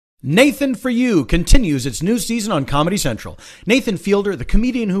Nathan For You continues its new season on Comedy Central. Nathan Fielder, the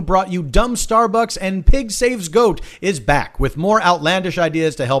comedian who brought you Dumb Starbucks and Pig Saves Goat, is back with more outlandish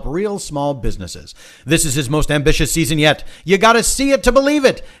ideas to help real small businesses. This is his most ambitious season yet. You gotta see it to believe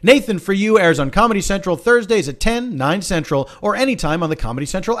it. Nathan For You airs on Comedy Central Thursdays at 10, 9 Central, or anytime on the Comedy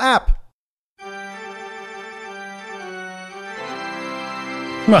Central app.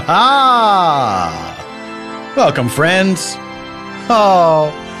 Aha! Welcome, friends.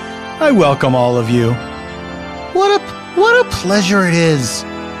 Oh, I welcome all of you. What a pleasure it is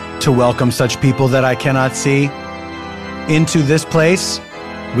to welcome such people that I cannot see into this place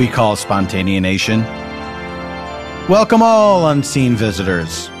we call Spontaneanation. Welcome all unseen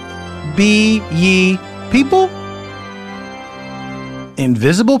visitors. Be ye people?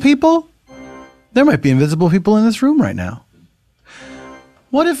 Invisible people? There might be invisible people in this room right now.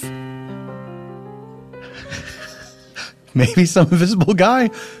 What if maybe some invisible guy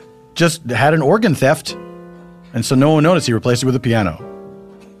just had an organ theft, and so no one noticed he replaced it with a piano?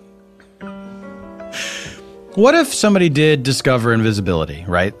 What if somebody did discover invisibility,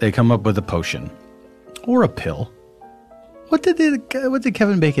 right? They come up with a potion or a pill. What did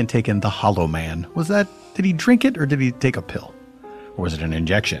Kevin Bacon take in The Hollow Man? Did he drink it or did he take a pill? Or was it an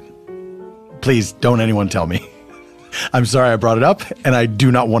injection? Please don't anyone tell me. I'm sorry I brought it up, and I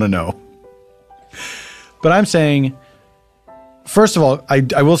do not want to know. But I'm saying, first of all,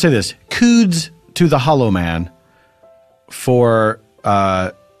 I will say this. Kudos to the Hollow Man for,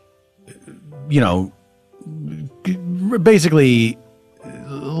 basically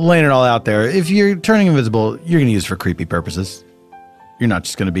laying it all out there. If you're turning invisible, you're going to use it for creepy purposes. You're not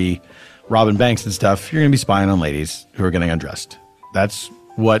just going to be robbing banks and stuff. You're going to be spying on ladies who are getting undressed. That's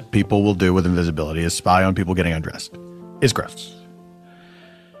what people will do with invisibility, is spy on people getting undressed. It's gross.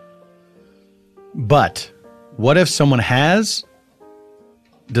 But what if someone has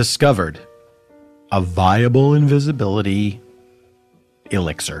discovered a viable invisibility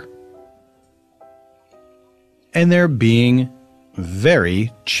elixir, and they're being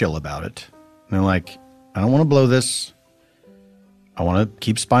very chill about it? And they're like, I don't want to blow this. I want to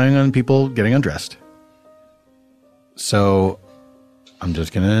keep spying on people getting undressed. So I'm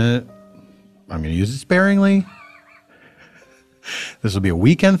gonna use it sparingly. This will be a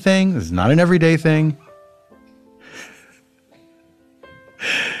weekend thing. This is not an everyday thing.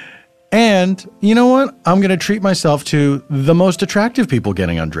 And you know what? I'm going to treat myself to the most attractive people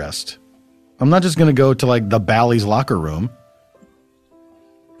getting undressed. I'm not just going to go to like the Bally's locker room.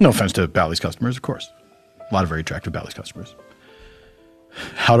 No offense to Bally's customers, of course. A lot of very attractive Bally's customers.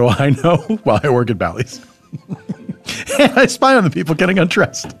 How do I know? Well, I work at Bally's. And I spy on the people getting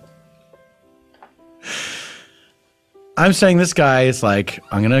undressed. I'm saying this guy is like,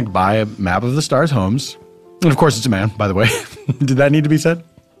 I'm going to buy a map of the stars' homes. And of course, it's a man, by the way. Did that need to be said? I'm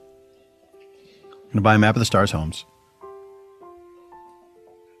going to buy a map of the stars' homes.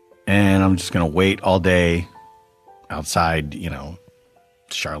 And I'm just going to wait all day outside,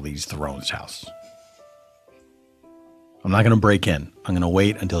 Charlize Theron's house. I'm not going to break in. I'm going to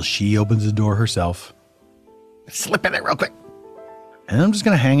wait until she opens the door herself. Slip in there real quick. And I'm just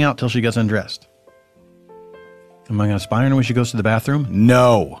going to hang out till she gets undressed. Am I going to spy on her when she goes to the bathroom?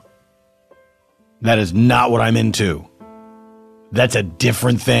 No. That is not what I'm into. That's a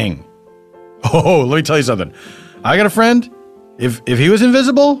different thing. Oh, let me tell you something. I got a friend. If he was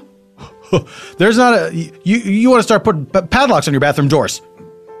invisible, there's not a... You want to start putting padlocks on your bathroom doors.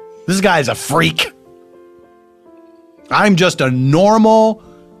 This guy's a freak. I'm just a normal,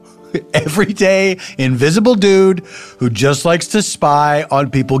 everyday, invisible dude who just likes to spy on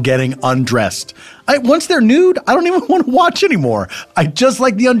people getting undressed. Once they're nude, I don't even want to watch anymore. I just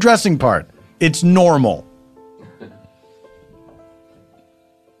like the undressing part. It's normal.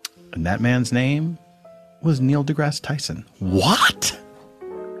 And that man's name was Neil deGrasse Tyson. What?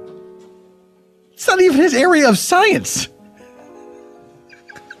 It's not even his area of science.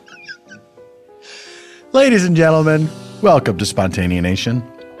 Ladies and gentlemen, welcome to Spontaneanation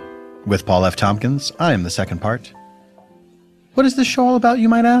with Paul F. Tompkins. I am the second part. What is this show all about, you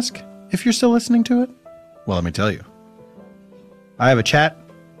might ask, if you're still listening to it? Well, let me tell you. I have a chat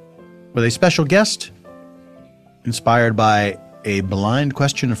with a special guest inspired by a blind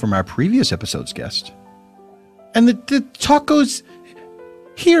question from our previous episode's guest. And the talk goes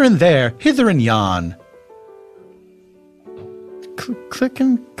here and there, hither and yon. Click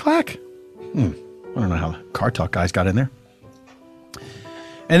and clack. I don't know how the car talk guys got in there.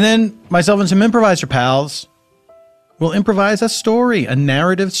 And then myself and some improviser pals will improvise a story, a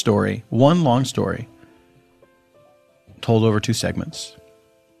narrative story, one long story, told over 2 segments.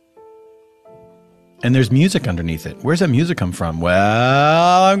 And there's music underneath it. Where's that music come from?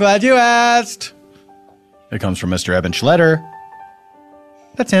 Well, I'm glad you asked. It comes from Mr. Eban Schletter.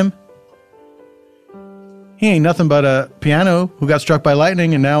 That's him. He ain't nothing but a piano who got struck by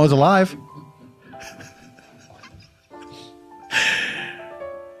lightning and now is alive.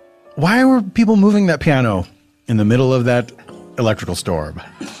 Why were people moving that piano in the middle of that electrical storm?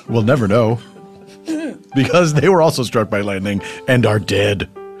 We'll never know. Because they were also struck by lightning and are dead.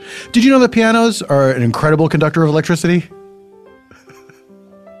 Did you know that pianos are an incredible conductor of electricity?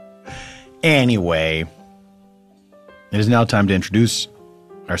 Anyway, it is now time to introduce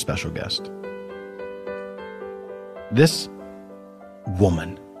our special guest. This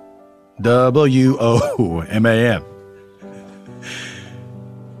woman, W-O-M-A-N.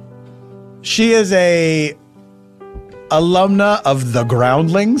 She is a alumna of the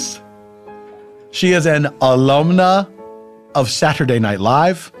Groundlings. She is an alumna of Saturday Night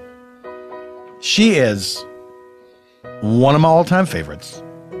Live. She is one of my all-time favorites.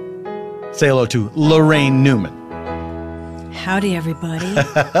 Say hello to Laraine Newman. Howdy, everybody.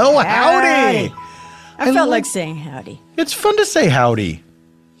 Oh, howdy! I felt like saying howdy. It's fun to say howdy.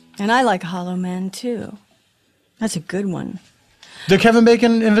 And I like Hollow Man, too. That's a good one. The Kevin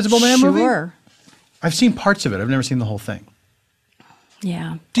Bacon Invisible Man movie? Sure. I've seen parts of it. I've never seen the whole thing.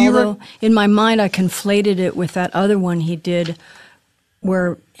 Yeah. Do you Although, in my mind, I conflated it with that other one he did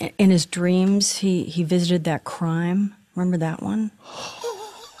where in his dreams he visited that crime. Remember that one?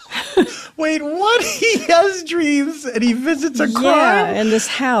 Wait, what? He has dreams and he visits a crime? Yeah, in this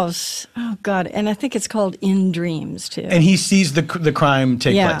house. Oh, God. And I think it's called In Dreams, too. And he sees the crime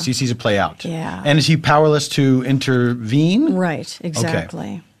take Yeah. place. He sees it play out. Yeah. And is he powerless to intervene? Right, exactly.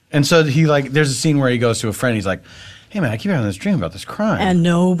 Okay. And so there's a scene where he goes to a friend. He's like, hey, man, I keep having this dream about this crime. And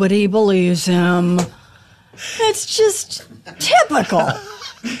nobody believes him. It's just typical.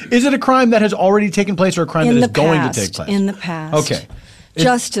 Is it a crime that has already taken place or a crime that is going to take place? In the past. Okay.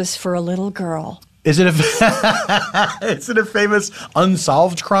 Justice for a little girl. Is it a famous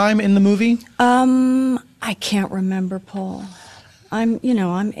unsolved crime in the movie? I can't remember, Paul. I'm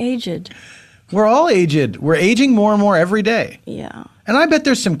aged. We're all aged. We're aging more and more every day. Yeah. And I bet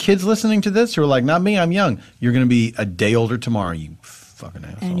there's some kids listening to this who are like, not me, I'm young. You're going to be a day older tomorrow, you fucking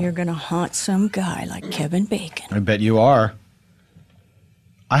asshole. And you're going to haunt some guy like Kevin Bacon. I bet you are.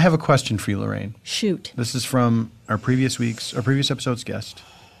 I have a question for you, Laraine. Shoot. This is from our previous episode's guest.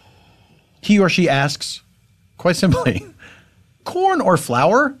 He or she asks, quite simply, corn or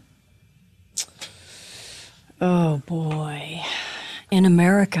flour? Oh, boy. In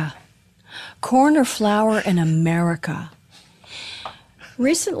America. Corn or flour in America.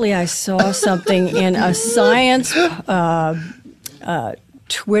 Recently, I saw something in a science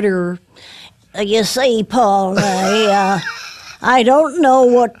Twitter. You see, Paul, I don't know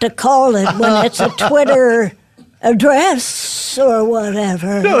what to call it when it's a Twitter address or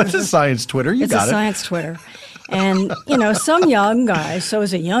whatever. No, it's a science Twitter. You got it. It's a science Twitter. And, some young guy, so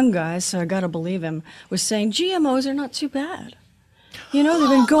was a young guy, so I got to believe him, was saying GMOs are not too bad. They've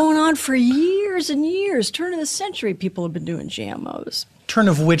been going on for years and years. Turn of the century, people have been doing GMOs. Turn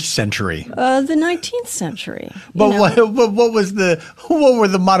of which century? The 19th century. But what were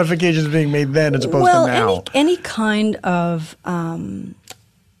the modifications being made then as opposed to now? Well, any kind of,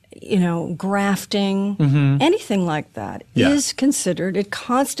 grafting, anything like that is considered, it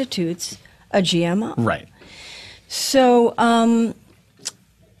constitutes a GMO. Right. So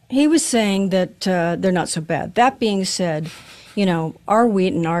he was saying that they're not so bad. That being said, our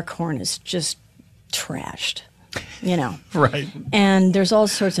wheat and our corn is just trashed. Right. And there's all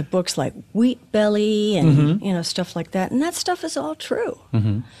sorts of books like Wheat Belly and, stuff like that. And that stuff is all true.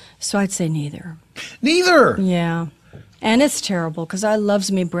 So I'd say neither. Neither? Yeah. And it's terrible because I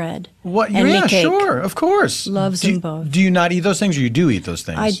loves me bread. What? And yeah, me cake. Sure, of course. Loves them both. Do you not eat those things or you do eat those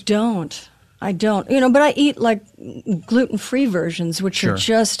things? I don't. But I eat like gluten-free versions, which are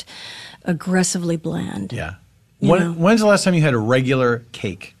just aggressively bland. Yeah. When's the last time you had a regular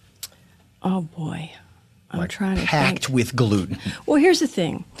cake? Oh, boy. I'm trying to packed think. with gluten. Well, here's the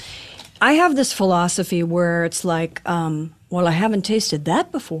thing. I have this philosophy where it's like, well, I haven't tasted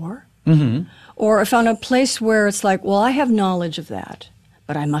that before. Or I found a place where it's like, well, I have knowledge of that,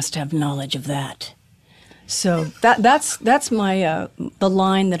 but I must have knowledge of that. So that's my the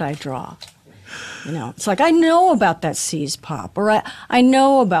line that I draw. It's like I know about that See's Pop, or I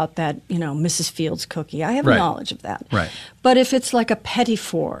know about that, Mrs. Fields cookie. I have knowledge of that. Right. But if it's like a petit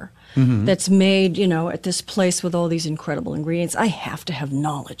four that's made, at this place with all these incredible ingredients, I have to have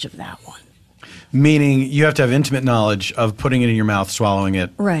knowledge of that one. Meaning you have to have intimate knowledge of putting it in your mouth, swallowing it,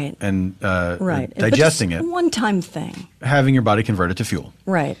 right, and right. digesting but it's it. One-time thing. Having your body convert it to fuel.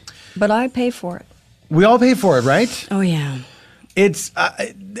 Right. But I pay for it. We all pay for it, right? Oh, yeah. It's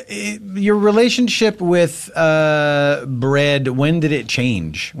your relationship with bread. When did it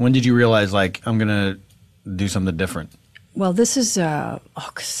change? When did you realize, like, I'm going to do something different? Well, this is,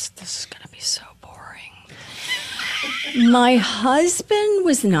 'cause this is going to be so boring. My husband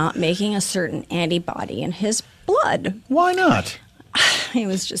was not making a certain antibody in his blood. Why not? He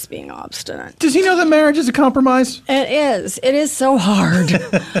was just being obstinate. Does he know that marriage is a compromise? It is. It is so hard.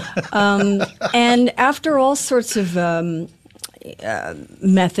 And after all sorts of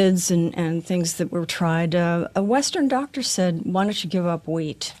methods and things that were tried, a Western doctor said, why don't you give up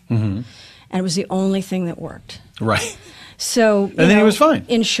wheat? Mm-hmm. And it was the only thing that worked. Right. So, and then he was fine.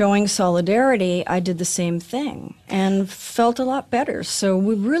 In showing solidarity, I did the same thing and felt a lot better. So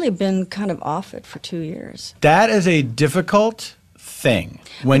we've really been kind of off it for 2 years. That is a difficult thing.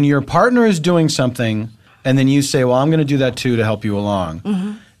 When your partner is doing something and then you say, well, I'm going to do that too to help you along.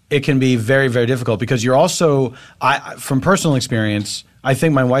 Mm-hmm. It can be very, very difficult because you're also, from personal experience, I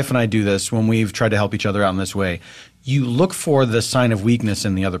think my wife and I do this when we've tried to help each other out in this way. You look for the sign of weakness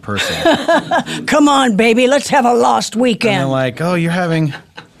in the other person. Come on, baby, let's have a lost weekend. And they're like, oh, you're having,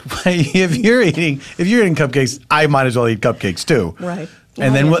 if you're eating cupcakes, I might as well eat cupcakes too. Right.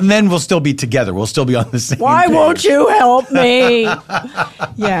 And then we'll still be together. We'll still be on the same Why page. won't you help me?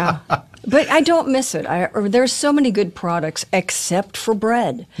 Yeah. But I don't miss it. There's so many good products except for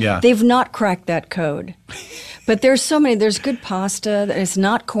bread. Yeah. They've not cracked that code. But there's so many. There's good pasta. It's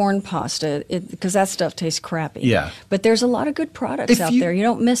not corn pasta because that stuff tastes crappy. Yeah. But there's a lot of good products out there. You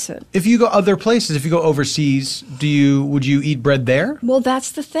don't miss it. If you go other places, if you go overseas, would you eat bread there? Well,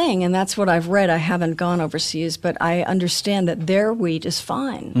 that's the thing, and that's what I've read. I haven't gone overseas, but I understand that their wheat is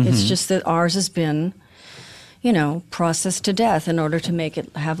fine. Mm-hmm. It's just that ours has been, processed to death in order to make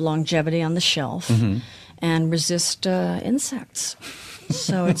it have longevity on the shelf and resist insects.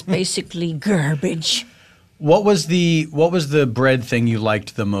 So it's basically garbage. What was the bread thing you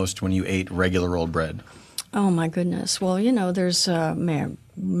liked the most when you ate regular old bread? Oh my goodness! Well, there's may I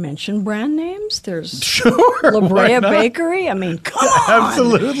mention brand names? There's Sure, La Brea Bakery. I mean, come on!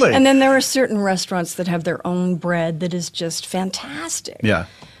 Absolutely. And then there are certain restaurants that have their own bread that is just fantastic. Yeah.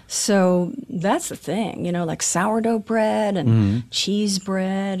 So that's the thing, like sourdough bread and cheese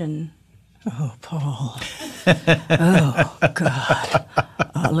bread and, oh, Paul. Oh, God.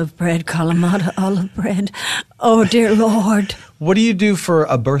 Olive bread, Kalamata olive bread. Oh, dear Lord. What do you do for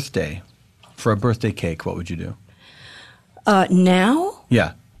a birthday? For a birthday cake, what would you do? Now?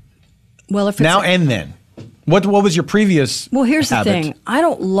 Yeah. Well, if it's now and then. What was your previous Well, here's habit? the thing. I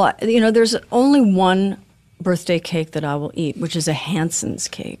don't like, there's only one birthday cake that I will eat, which is a Hanson's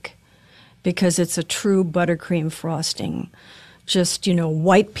cake, because it's a true buttercream frosting, just,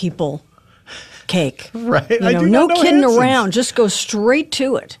 white people cake. Right. I do not no know kidding Hanson's. around. Just go straight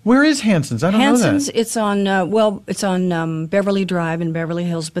to it. Where is Hanson's? I don't Hanson's, know that. it's on Beverly Drive in Beverly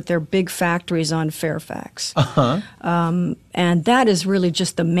Hills, but they're big factories on Fairfax. Uh-huh. And that is really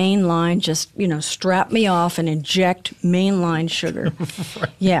just the main line, just, strap me off and inject mainline sugar. Right.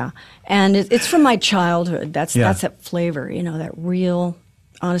 Yeah. And it's from my childhood. That's that flavor, that real,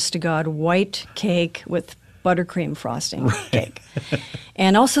 honest to God, white cake with buttercream frosting cake.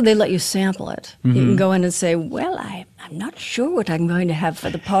 And also they let you sample it. Mm-hmm. You can go in and say, well, I'm not sure what I'm going to have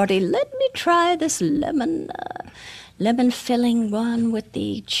for the party. Let me try this lemon filling one with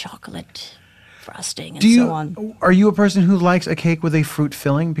the chocolate frosting and so on. Are you a person who likes a cake with a fruit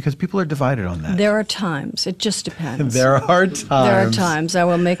filling? Because people are divided on that. There are times. It just depends. There are times. There are times. I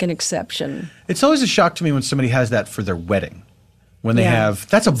will make an exception. It's always a shock to me when somebody has that for their wedding. When they have,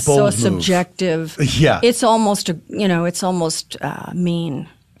 that's a bold so move. Subjective. Yeah. It's almost, mean.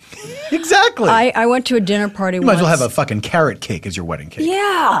 Exactly. I went to a dinner party once. You might as well have a fucking carrot cake as your wedding cake.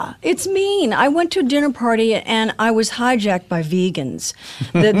 Yeah, it's mean. I went to a dinner party and I was hijacked by vegans.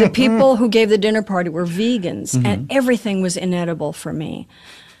 The people who gave the dinner party were vegans, and everything was inedible for me.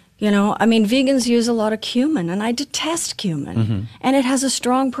 Vegans use a lot of cumin, and I detest cumin. And it has a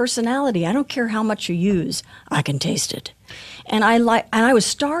strong personality. I don't care how much you use. I can taste it. And I was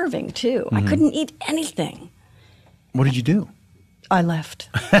starving too. I couldn't eat anything. What did you do? I left.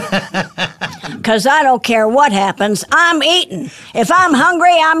 Because I don't care what happens. I'm eating. If I'm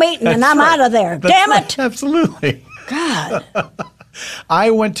hungry, I'm eating, and I'm out of there. Damn it. Absolutely. God. I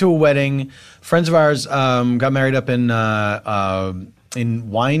went to a wedding. Friends of ours got married up in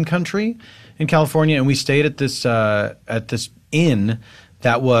wine country in California, and we stayed at this inn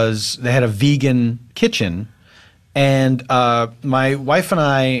they had a vegan kitchen. And my wife and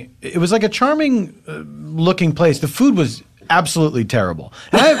I, it was like a charming looking place. The food was absolutely terrible.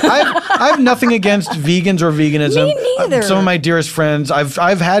 And I have nothing against vegans or veganism. Me neither. Some of my dearest friends,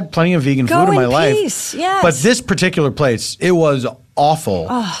 I've had plenty of vegan food in my life. Yes. But this particular place, it was awful.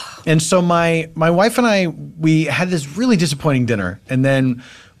 And so my wife and I, we had this really disappointing dinner. And then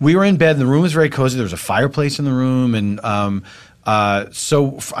we were in bed, and the room was very cozy. There was a fireplace in the room. And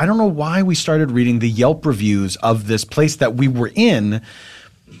so I don't know why we started reading the Yelp reviews of this place that we were in.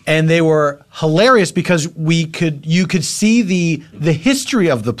 And they were hilarious because you could see the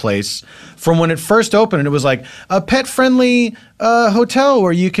history of the place from when it first opened. And it was like a pet-friendly hotel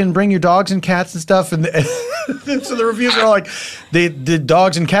where you can bring your dogs and cats and stuff. And so the reviews are all like, the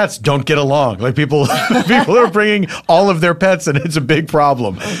dogs and cats don't get along. Like people are bringing all of their pets, and it's a big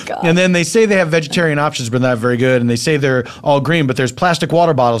problem. Oh, God. And then they say they have vegetarian options, but not very good. And they say they're all green, but there's plastic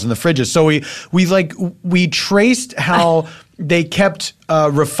water bottles in the fridges. So we traced how they kept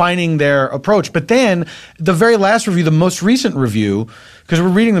refining their approach. But then the very last review, the most recent review, because we're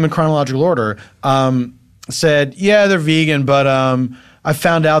reading them in chronological order, said, yeah, they're vegan, but I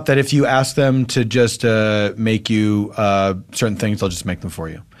found out that if you ask them to just make you certain things, they'll just make them for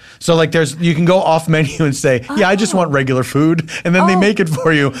you. So like you can go off menu and say, yeah, I just want regular food, and then they make it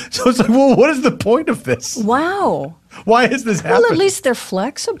for you. So it's like, well, what is the point of this? Wow. Why is this happening? Well, at least they're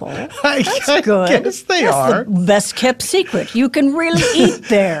flexible. That's I good. guess they are. The best kept secret. You can really eat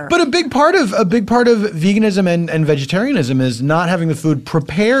there. But a big part of veganism and vegetarianism is not having the food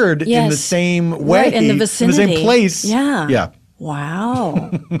prepared in the same way, right, in the vicinity, in the same place. Yeah. Yeah.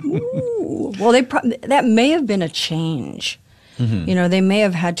 Wow. Ooh. Well, that may have been a change. Mm-hmm. You know, they may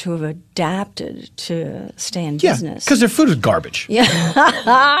have had to have adapted to stay in business. Because their food is garbage.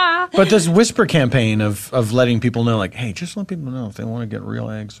 Yeah. But this whisper campaign of letting people know, like, hey, just let people know if they want to get real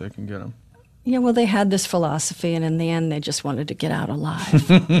eggs, they can get them. Yeah, well, they had this philosophy, and in the end, they just wanted to get out alive.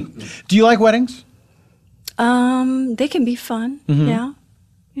 Do you like weddings? They can be fun, Mm-hmm. yeah.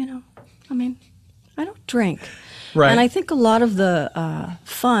 You know, I mean, I don't drink. Right. And I think a lot of the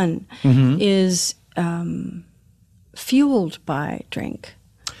fun is fueled by drink.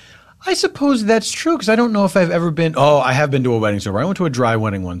 I suppose that's true, because I don't know if I've ever been – I have been to a wedding sober. I went to a dry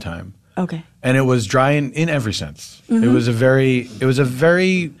wedding one time. Okay. And it was dry in every sense. Mm-hmm. It was a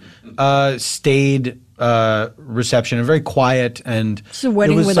very staid reception, and very quiet, and It's a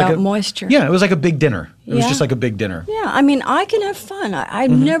wedding without moisture. Yeah, it was like a big dinner. It was Yeah. just like a big dinner. Yeah, I mean, I can have fun. I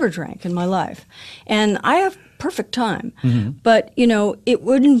never drank in my life, and I have perfect time. But you know, it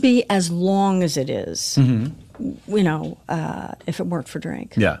wouldn't be as long as it is. You know, if it weren't for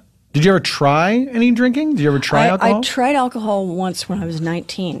drink. Yeah. Did you ever try any drinking? Did you ever try alcohol? I tried alcohol once when I was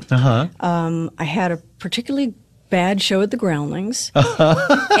 19. I had a particularly bad show at the Groundlings,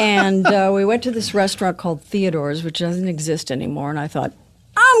 and we went to this restaurant called Theodore's, which doesn't exist anymore, and I thought,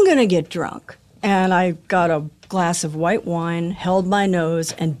 I'm going to get drunk. And I got a glass of white wine, held my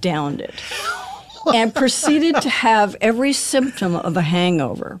nose, and downed it. And proceeded to have every symptom of a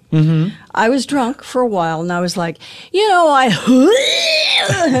hangover. I was drunk for a while, and I was like, you know,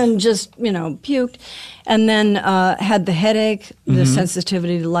 and just, you know, puked. And then had the headache, the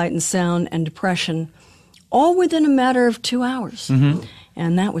sensitivity to light and sound, and depression, all within a matter of 2 hours.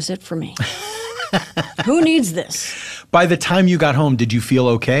 And that was it for me. Who needs this? By the time you got home, did you feel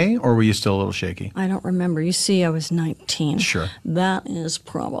okay, or were you still a little shaky? I don't remember. You see, I was 19. Sure. That is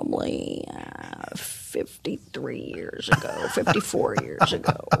probably 53 years ago, 54 years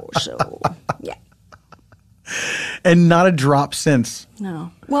ago. So, yeah. And not a drop since.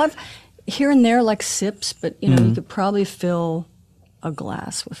 No. Well, I've here and there, like sips, but, you know, you could probably fill a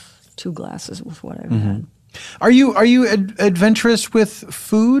glass with 2 glasses with what I've had. Are you adventurous with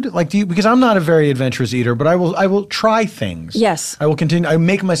food? Like, because I'm not a very adventurous eater, but I will try things. Yes. I will continue. I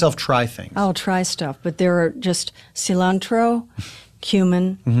make myself try things. I'll try stuff, but there are just cilantro,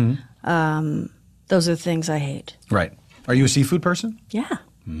 cumin. Those are the things I hate. Right. Are you a seafood person? Yeah,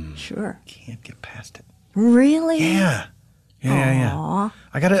 sure. Can't get past it. Really? Yeah. Yeah.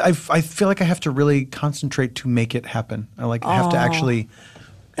 I feel like I have to really concentrate to make it happen. I have to actually.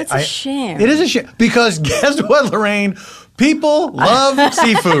 That's a shame. It is a shame, because guess what, Laraine? People love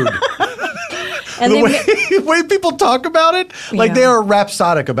seafood. And the way people talk about it, like they are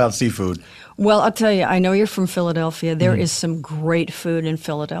rhapsodic about seafood. Well, I'll tell you, I know you're from Philadelphia. There is some great food in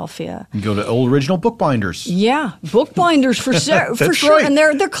Philadelphia. You go to Old Original Bookbinders. Yeah, Bookbinders for sure. Right. And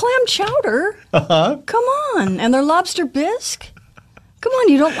their clam chowder. Come on. And their lobster bisque. Come on,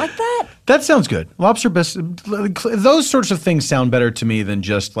 you don't like that? That sounds good. Lobster bisque. Those sorts of things sound better to me than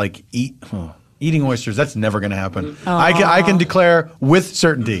just like eat. Eating oysters, that's never going to happen. I can declare with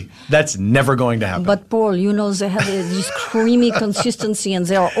certainty that's never going to happen. But Paul, you know, they have this creamy consistency and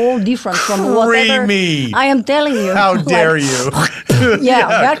they are all different from whatever. Creamy. I am telling you. How dare you? Yeah,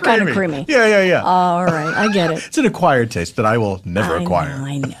 that kind of creamy. Yeah. All right, I get it. It's an acquired taste that I will never acquire.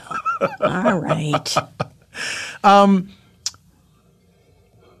 I know. All right.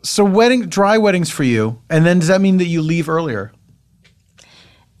 So dry weddings for you, and then does that mean that you leave earlier?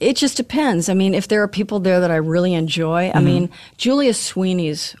 It just depends. I mean, if there are people there that I really enjoy. I mean, Julia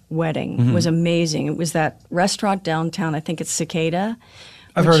Sweeney's wedding was amazing. It was that restaurant downtown. I think it's Cicada.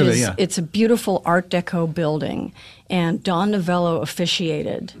 I've heard of it, yeah. It's a beautiful Art Deco building. And Don Novello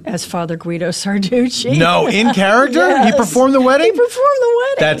officiated as Father Guido Sarducci. No, in character? Yes. He performed the wedding? He performed the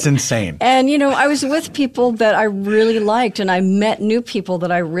wedding. That's insane. And, you know, I was with people that I really liked, and I met new people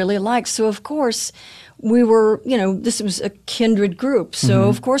that I really liked. So, of course, we were, you know, this was a kindred group. So,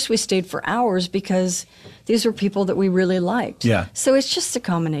 of course, we stayed for hours because these were people that we really liked. Yeah. So it's just a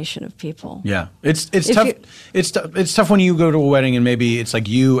combination of people. Yeah. It's tough. It's tough when you go to a wedding and maybe it's like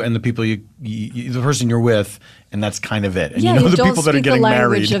you and the people the person you're with, and that's kind of it. And Yeah, you know the don't people that are speak getting the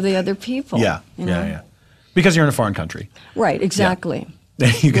married. language of the other people. Yeah. You know? Yeah. Because you're in a foreign country. Right, exactly.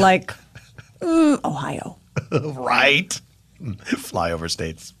 You go- Like Ohio. Right. Flyover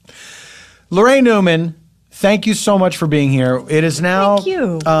states. Laraine Newman, thank you so much for being here. It is now. Thank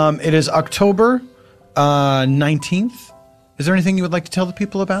you. It is October 19th. Is there anything you would like to tell the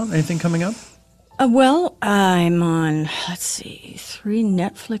people about? Anything coming up? Well, I'm on, 3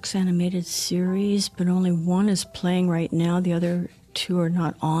 Netflix animated series, but only one is playing right now. The other 2 are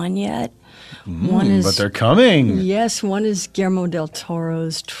not on yet. One is, but they're coming. Yes, one is Guillermo del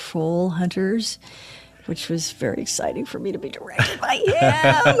Toro's Troll Hunters, which was very exciting for me to be directed by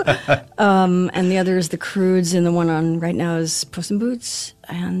him. And the other is The Croods, and the one on right now is Puss in Boots.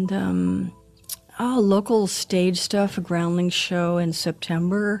 And local stage stuff, a Groundlings show in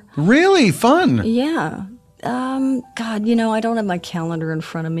September. Really fun. Yeah. God, you know, I don't have my calendar in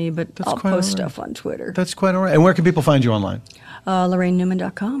front of me, but I'll quite post all right. stuff on Twitter. That's quite all right. And where can people find you online?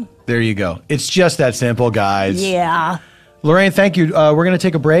 LaraineNewman.com. There you go. It's just that simple, guys. Yeah. Laraine, thank you. We're going to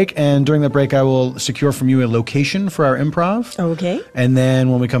take a break, and during that break, I will secure from you a location for our improv. Okay. And then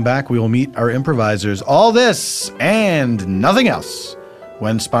when we come back, we will meet our improvisers. All this and nothing else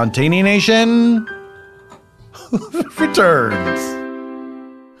when Spontaneanation returns.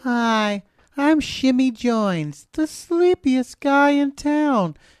 Hi, I'm Shimmy Joins, the sleepiest guy in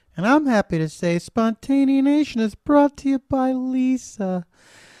town, and I'm happy to say Spontaneanation is brought to you by Lisa.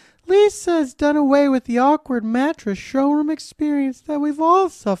 Lisa has done away with the awkward mattress showroom experience that we've all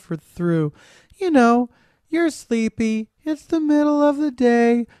suffered through. You know, you're sleepy, it's the middle of the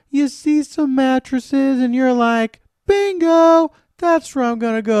day, you see some mattresses and you're like, bingo, that's where I'm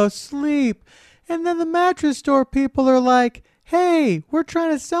gonna go sleep. And then the mattress store people are like, hey, we're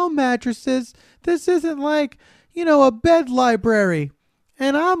trying to sell mattresses. This isn't like, you know, a bed library.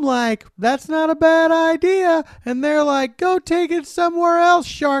 And I'm like, that's not a bad idea. And they're like, go take it somewhere else,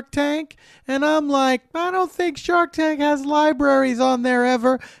 Shark Tank. And I'm like, I don't think Shark Tank has libraries on there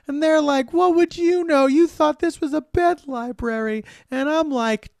ever. And they're like, what would you know? You thought this was a bed library. And I'm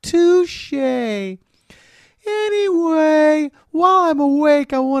like, touche. Anyway, while I'm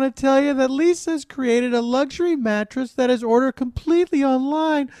awake, I want to tell you that Lisa's created a luxury mattress that is ordered completely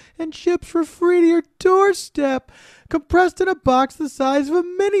online and ships for free to your doorstep, compressed in a box the size of a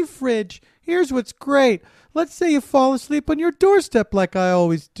mini fridge. Here's what's great. Let's say you fall asleep on your doorstep like I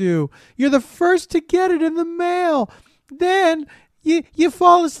always do. You're the first to get it in the mail. Then you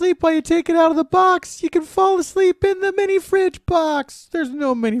fall asleep while you take it out of the box. You can fall asleep in the mini fridge box. There's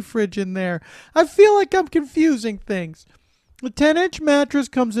no mini fridge in there. I feel like I'm confusing things. The 10-inch mattress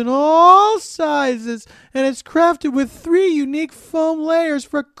comes in all sizes, and it's crafted with 3 unique foam layers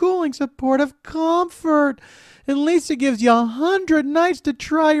for cooling supportive comfort. And Lisa gives you 100 nights to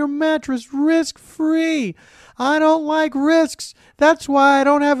try your mattress risk-free. I don't like risks. That's why I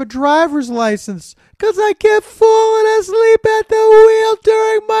don't have a driver's license, 'cause I kept falling asleep at the wheel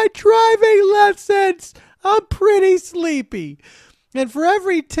during my driving lessons. I'm pretty sleepy. And for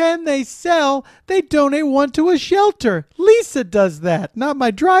every 10 they sell, they donate 1 to a shelter. Lisa does that, not my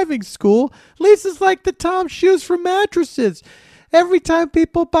driving school. Lisa's like the Tom Shoes for mattresses. Every time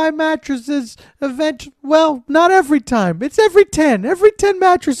people buy mattresses, well, not every time. It's every 10. Every 10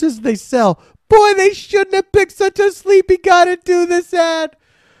 mattresses they sell. Boy, they shouldn't have picked such a sleepy guy to do this ad.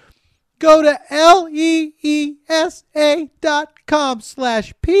 Go to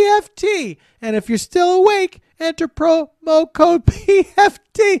leesa.com/PFT. And if you're still awake Enter promo code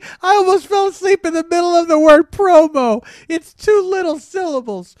PFT. I almost fell asleep in the middle of the word promo. It's 2 little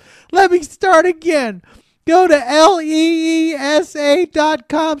syllables. Let me start again. Go to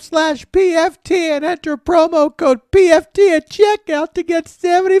leesa.com/PFT and enter promo code PFT at checkout to get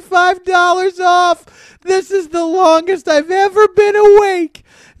 $75 off. This is the longest I've ever been awake.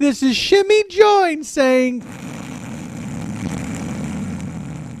 This is Shimmy Join saying...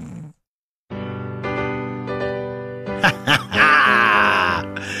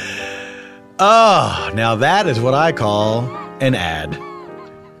 Oh, now that is what I call an ad.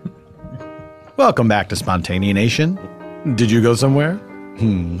 Welcome back to Spontaneanation. Did you go somewhere?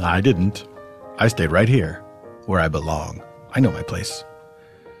 I didn't. I stayed right here, where I belong. I know my place.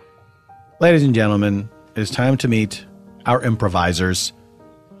 Ladies and gentlemen, it is time to meet our improvisers.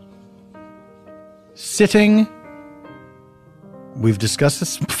 Sitting, we've discussed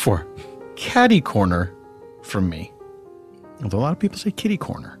this before, caddy corner from me. Although a lot of people say kitty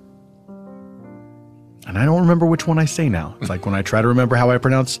corner. And I don't remember which one I say now. It's like when I try to remember how I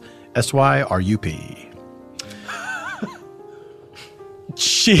pronounce S-Y-R-U-P.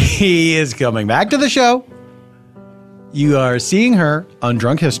 She is coming back to the show. You are seeing her on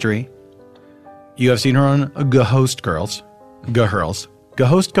Drunk History. You have seen her on Ghost Girls. Gahurls.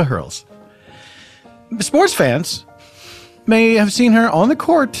 Ghost Gahurls. Sports fans may have seen her on the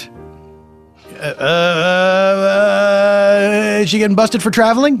court. Is she getting busted for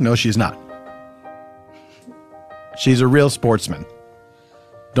traveling? No, she's not. She's a real sportsman.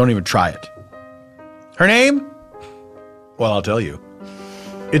 Don't even try it. Her name? Well, I'll tell you.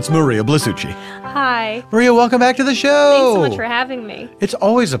 It's Maria Blasucci. Hi. Maria, welcome back to the show. Thanks so much for having me. It's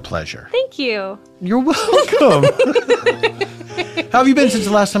always a pleasure. Thank you. You're welcome. How have you been since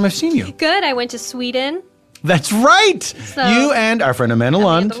the last time I've seen you? Good. I went to Sweden. That's right. So, you and our friend Amanda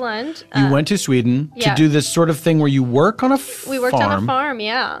Lund. You went to Sweden to do this sort of thing where you work on a farm. We worked on a farm,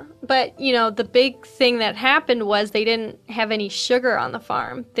 yeah. But, you know, the big thing that happened was they didn't have any sugar on the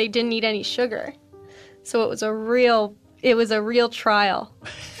farm. They didn't need any sugar. So it was a real trial.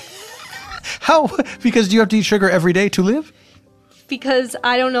 How? Because do you have to eat sugar every day to live? Because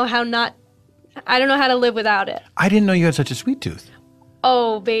I don't know how to live without it. I didn't know you had such a sweet tooth.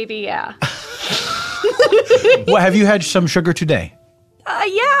 Oh, baby, yeah. Well, have you had some sugar today?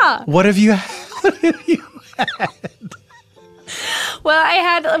 Yeah. What have you had? Well, I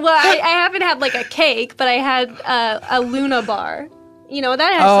haven't had like a cake, but I had a Luna bar. You know,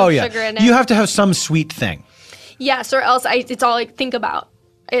 that has some sugar in it. You have to have some sweet thing. Yes, or else it's all I think about.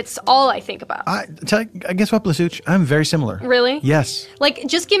 It's all I think about. Guess what, Blasucci? I'm very similar. Really? Yes. Like,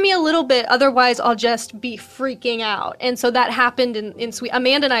 just give me a little bit, otherwise I'll just be freaking out. And so that happened in Sweden.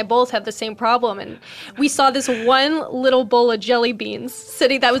 Amanda and I both have the same problem. And we saw this one little bowl of jelly beans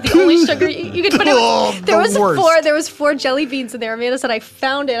sitting. That was the only sugar you could put in. There was 4 jelly beans in there. Amanda said, I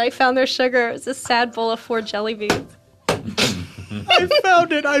found it. I found their sugar. It was a sad bowl of 4 jelly beans. I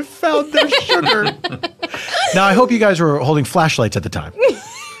found it. I found their sugar. Now, I hope you guys were holding flashlights at the time.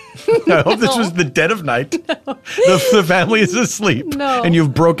 I hope this was the dead of night. No. The family is asleep. No. And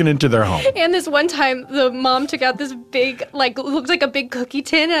you've broken into their home. And this one time, the mom took out this big, like, looks like a big cookie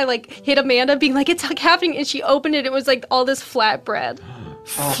tin, and I, like, hit Amanda, being like, it's happening. And she opened it. It was, like, all this flatbread.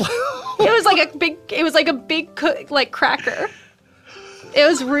 It was like a big cracker. It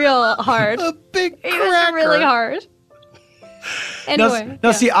was real hard. A big cracker. It was really hard. Anyway.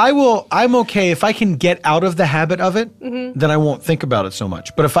 Now see, I'm okay if I can get out of the habit of it, then I won't think about it so much.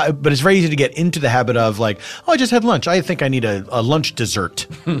 But it's very easy to get into the habit of like, oh, I just had lunch. I think I need a lunch dessert.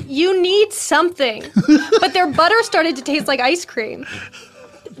 You need something. But their butter started to taste like ice cream.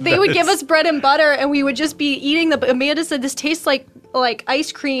 They would give us bread and butter, and we would just be eating Amanda said this tastes like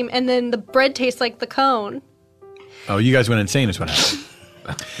ice cream, and then the bread tastes like the cone. Oh, you guys went insane is what happened.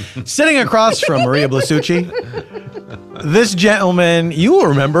 Sitting across from Maria Blasucci, this gentleman you will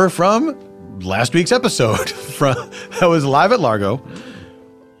remember from last week's episode that was live at Largo.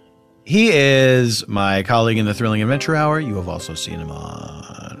 He is my colleague in the Thrilling Adventure Hour. You have also seen him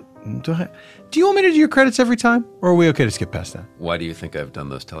on... Do you want me to do your credits every time? Or are we okay to skip past that? Why do you think I've done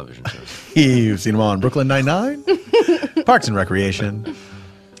those television shows? You've seen him on Brooklyn Nine-Nine, Parks and Recreation,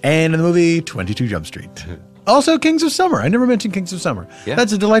 and in the movie 22 Jump Street. Also, Kings of Summer. I never mentioned Kings of Summer. Yeah.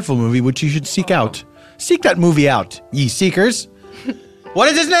 That's a delightful movie, which you should seek out. Seek that movie out, ye seekers. What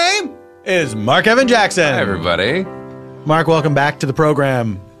is his name? Is Marc Evan Jackson. Hi, everybody. Marc, welcome back to the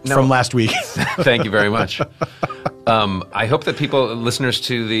program from last week. Thank you very much. I hope that listeners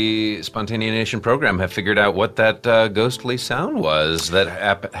to the Spontaneanation program have figured out what that ghostly sound was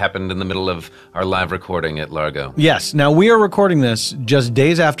that happened in the middle of our live recording at Largo. Yes. Now, we are recording this just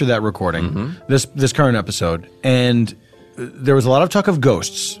days after that recording, this current episode, and there was a lot of talk of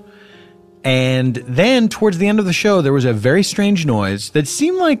ghosts. And then, towards the end of the show, there was a very strange noise that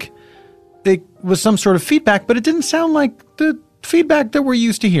seemed like it was some sort of feedback, but it didn't sound like the feedback that we're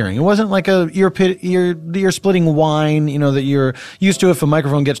used to hearing. It wasn't like a ear-splitting whine, that you're used to if a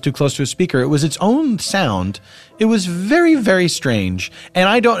microphone gets too close to a speaker. It was its own sound. It was very, very strange. And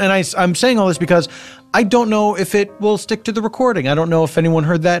I'm saying all this because I don't know if it will stick to the recording. I don't know if anyone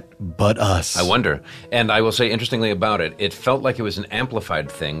heard that but us. I wonder. And I will say, interestingly about it, it felt like it was an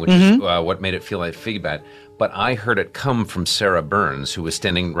amplified thing, which is what made it feel like feedback. But I heard it come from Sarah Burns, who was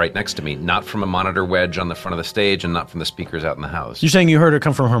standing right next to me, not from a monitor wedge on the front of the stage and not from the speakers out in the house. You're saying you heard it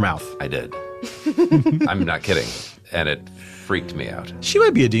come from her mouth? I did. I'm not kidding. And it freaked me out. She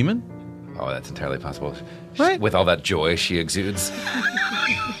might be a demon. Oh, that's entirely possible. Right. With all that joy she exudes.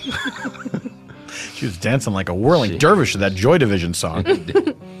 She was dancing like a whirling dervish to that Joy Division song.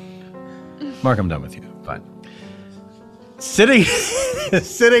 Mark, I'm done with you. Fine. Sitting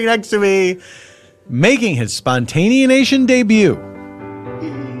next to me, making his Spontaneanation debut,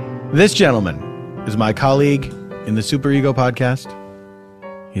 this gentleman is my colleague in the Super Ego podcast.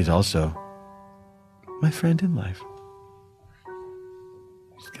 He's also my friend in life.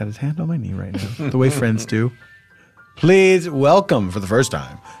 He's got his hand on my knee right now, the way friends do. Please welcome for the first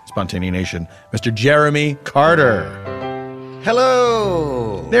time, Spontaneanation, Mr. Jeremy Carter.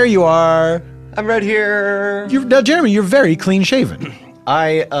 Hello. There you are. I'm right here. Now, Jeremy, you're very clean shaven.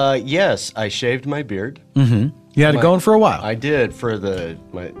 Yes, I shaved my beard. Mm-hmm. You had it going for a while. I did for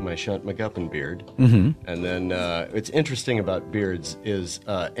my Shunt McGuffin beard. Mm-hmm. And then what's interesting about beards is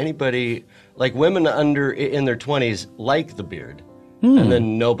anybody, like women in their 20s, like the beard. And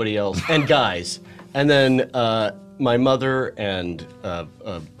then nobody else, and guys. And then my mother and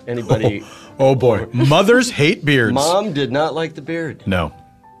anybody. Oh boy. Mothers hate beards. Mom did not like the beard. No.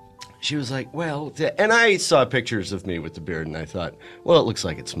 She was like, well, and I saw pictures of me with the beard, and I thought, well, it looks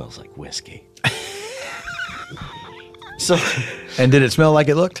like it smells like whiskey. So, and did it smell like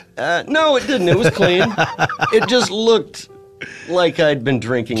it looked? No, it didn't. It was clean. It just looked like I'd been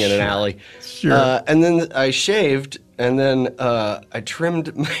drinking in an alley. Sure. And then I shaved, and then I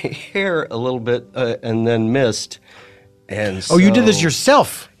trimmed my hair a little bit, and then mist. And so, you did this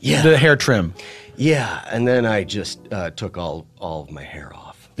yourself? Yeah. The hair trim? Yeah, and then I just took all of my hair off.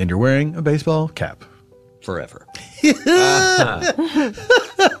 And you're wearing a baseball cap. Forever. You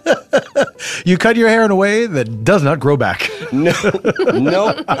cut your hair in a way that does not grow back. No.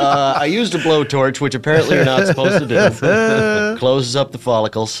 I used a blowtorch, which apparently you're not supposed to do. Closes up the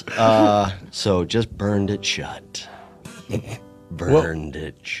follicles. So just burned it shut. Burned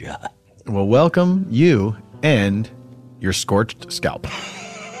it shut. Well, welcome you and your scorched scalp.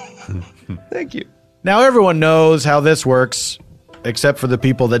 Thank you. Now everyone knows how this works, except for the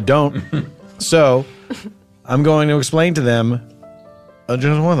people that don't. So I'm going to explain to them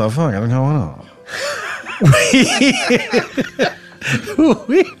just what the fuck is going on.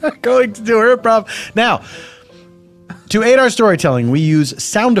 We are going to do our improv. Now, to aid our storytelling, we use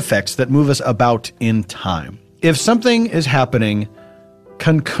sound effects that move us about in time. If something is happening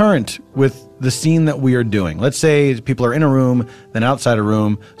concurrent with the scene that we are doing, let's say people are in a room, then outside a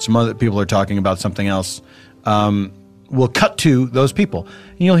room, some other people are talking about something else, we'll cut to those people.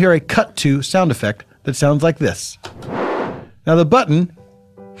 And you'll hear a cut to sound effect that sounds like this. Now the button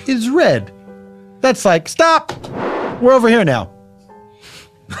is red. That's like, stop! We're over here now.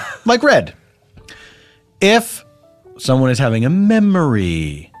 Like red. If someone is having a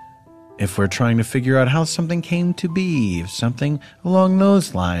memory, if we're trying to figure out how something came to be, something along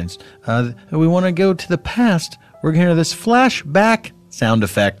those lines, we want to go to the past, we're going to hear this flashback sound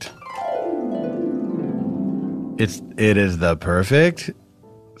effect. It is the perfect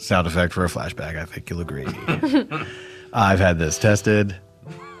sound effect for a flashback. I think you'll agree. I've had this tested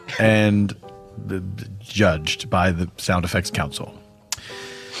and judged by the Sound Effects Council.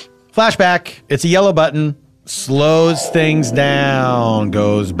 Flashback. It's a yellow button. Slows things down.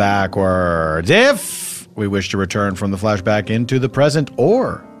 Goes backwards. If we wish to return from the flashback into the present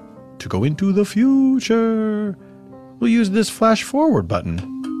or to go into the future, we'll use this flash forward button.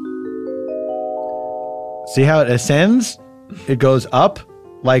 See how it ascends? It goes up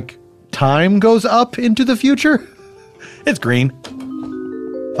like time goes up into the future. It's green.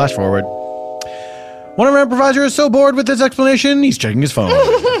 Flash forward. One of our improvisers is so bored with this explanation, he's checking his phone.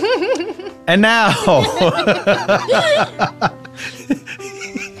 And now,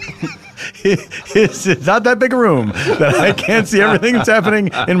 It's not that big a room that I can't see everything that's happening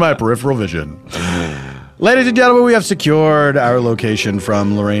in my peripheral vision. Ladies and gentlemen, we have secured our location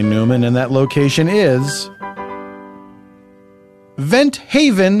from Laraine Newman, and that location is Vent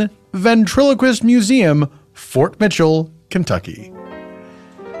Haven Ventriloquist Museum, Fort Mitchell, Kentucky.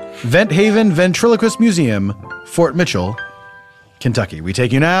 Vent Haven Ventriloquist Museum, Fort Mitchell, Kentucky. We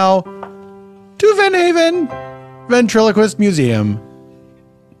take you now to Vent Haven Ventriloquist Museum.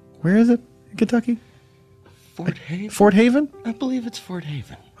 Where is it in Kentucky? Fort Haven? Fort Haven? I believe it's Fort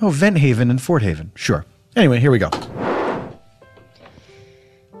Haven. Oh, Vent Haven and Fort Haven. Sure. Anyway, here we go.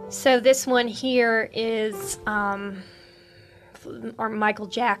 So this one here is or Michael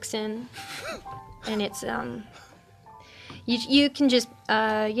Jackson, and it's you can just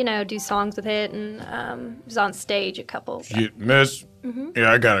do songs with it, and it was on stage a couple. Miss,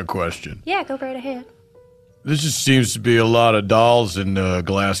 yeah, I got a question. Yeah, go right ahead. This just seems to be a lot of dolls in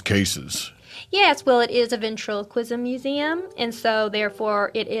glass cases. Yes, well, it is a ventriloquism museum, and so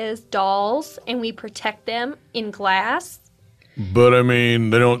therefore it is dolls, and we protect them in glass. But I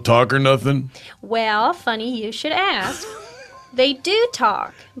mean, they don't talk or nothing? Well, funny you should ask. They do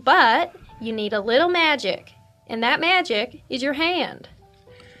talk, but you need a little magic, and that magic is your hand.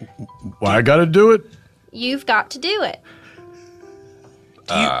 Why I gotta do it? You've got to do it.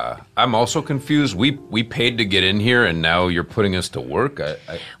 I'm also confused. We paid to get in here, and now you're putting us to work?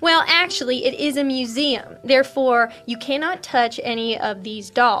 Well, actually, it is a museum. Therefore, you cannot touch any of these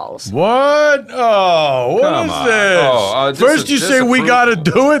dolls. What? Oh, what Come is on. this? Oh, First you say we gotta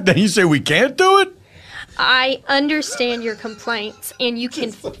do it, then you say we can't do it? I understand your complaints, and you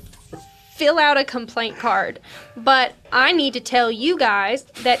can fill out a complaint card. But I need to tell you guys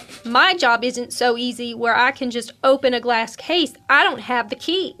that my job isn't so easy where I can just open a glass case. I don't have the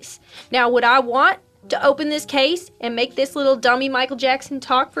keys. Now, would I want to open this case and make this little dummy Michael Jackson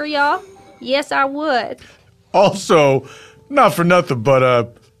talk for y'all? Yes, I would. Also, not for nothing,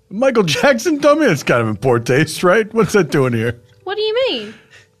 but Michael Jackson dummy, that's kind of in poor taste, right? What's that doing here? What do you mean?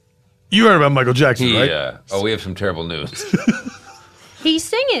 You heard about Michael Jackson, right? We have some terrible news. He's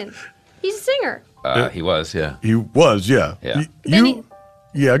singing. He's a singer. He was, yeah. He was, yeah. Yeah.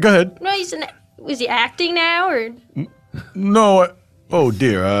 Yeah, go ahead. No, was he acting now, or? No, oh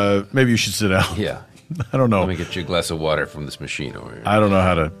dear, maybe you should sit down. Yeah. I don't know. Let me get you a glass of water from this machine over here. I don't know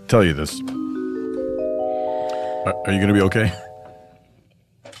how to tell you this. Are you going to be okay?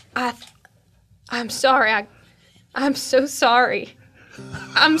 I'm sorry. I'm so sorry.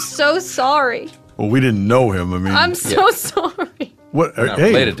 I'm so sorry. Well, we didn't know him. I mean, I'm so sorry. What? Not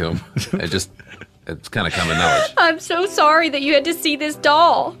related to him. It's kind of common knowledge. I'm so sorry that you had to see this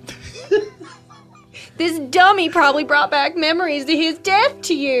doll. This dummy probably brought back memories of his death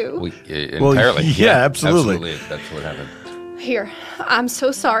to you. Entirely. Yeah, absolutely. Absolutely. That's what happened. Here, I'm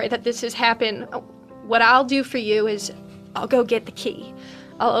so sorry that this has happened. What I'll do for you is I'll go get the key.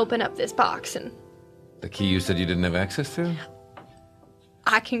 I'll open up this box and... The key you said you didn't have access to?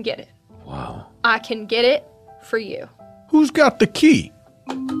 I can get it. Wow. I can get it for you. Who's got the key?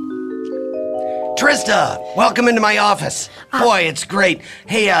 Trista, welcome into my office. Boy, it's great.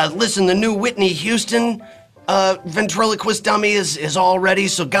 Hey, listen, the new Whitney Houston ventriloquist dummy is all ready,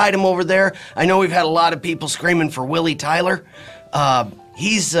 so guide him over there. I know we've had a lot of people screaming for Willie Tyler.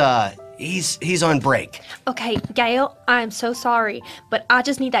 He's on break. Okay, Gail, I'm so sorry, but I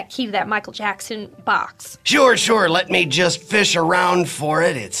just need that key to that Michael Jackson box. Sure. Let me just fish around for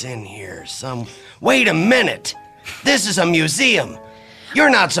it. It's in here Wait a minute. This is a museum. You're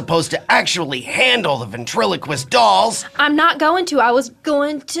not supposed to actually handle the ventriloquist dolls. I'm not going to. I was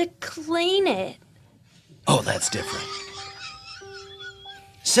going to clean it. Oh, that's different.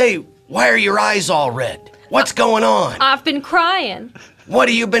 Say, why are your eyes all red? What's going on? I've been crying. What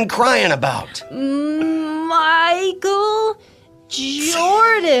have you been crying about? Michael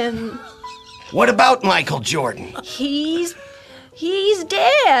Jordan. What about Michael Jordan? He's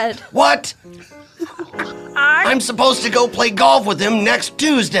dead. What? I'm supposed to go play golf with him next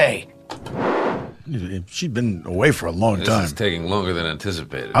Tuesday. She's been away for a long time. This is taking longer than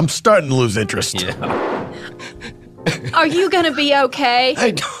anticipated. I'm starting to lose interest. Yeah. Are you gonna be okay? I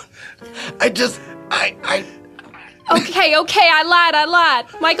don't. Okay, I lied.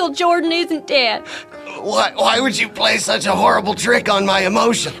 Michael Jordan isn't dead. Why would you play such a horrible trick on my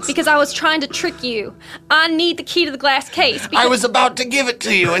emotions? Because I was trying to trick you. I need the key to the glass case. I was about to give it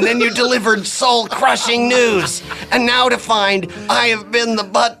to you, and then you delivered soul-crushing news. And now to find I have been the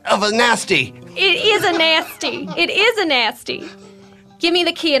butt of a nasty. It is a nasty. Give me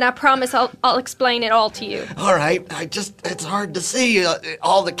the key, and I promise I'll explain it all to you. All right, it's hard to see.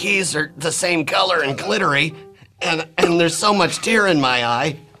 All the keys are the same color and glittery, and there's so much tear in my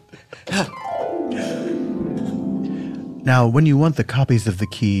eye. Now, when you want the copies of the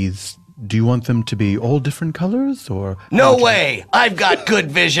keys, do you want them to be all different colors or? No way! I've got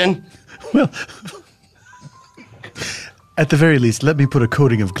good vision. Well, at the very least, let me put a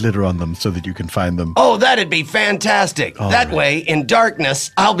coating of glitter on them so that you can find them. Oh, that'd be fantastic. That right. way, in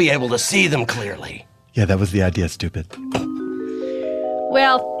darkness, I'll be able to see them clearly. Yeah, that was the idea, stupid.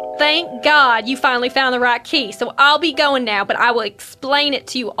 Well, thank God you finally found the right key. So I'll be going now, but I will explain it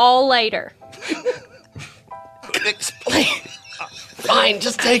to you all later. Explain. Fine,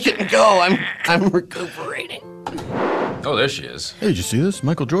 just take it and go. I'm recuperating. Oh, there she is. Hey, did you see this?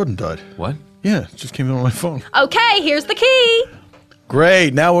 Michael Jordan died. What? Yeah, it just came in on my phone. Okay, here's the key.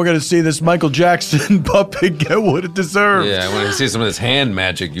 Great, now we're going to see this Michael Jackson puppet get what it deserves. Yeah, I want to see some of this hand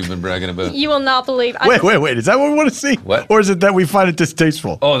magic you've been bragging about. You will not believe. Wait, is that what we want to see? What? Or is it that we find it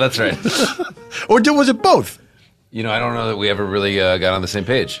distasteful? Oh, that's right. Or was it both? You know, I don't know that we ever really got on the same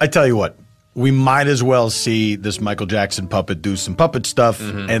page. I tell you what, we might as well see this Michael Jackson puppet do some puppet stuff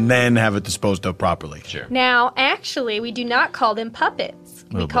and then have it disposed of properly. Sure. Now, actually, we do not call them puppets.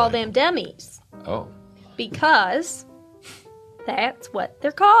 We call them dummies. Oh. Because that's what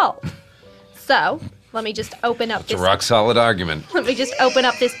they're called. So, let me just open up It's a rock solid argument. Let me just open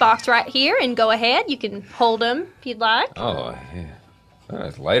up this box right here and go ahead. You can hold them if you'd like. Oh, yeah. Oh,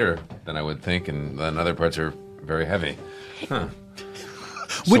 it's lighter than I would think, and then other parts are very heavy. Huh.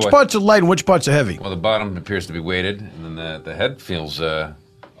 Which parts are light and which parts are heavy? Well, the bottom appears to be weighted, and then the head feels. Oh,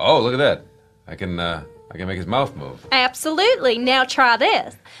 look at that! I can make his mouth move. Absolutely. Now try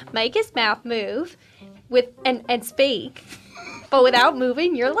this. Make his mouth move and speak, but without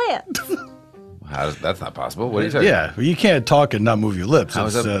moving your lips. That's not possible. What are you talking? Yeah, you can't talk and not move your lips. How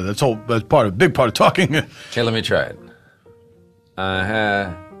is that? That's a big part of talking. Okay, let me try it.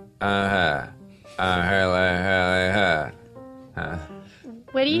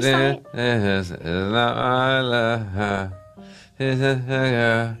 What do you say? What is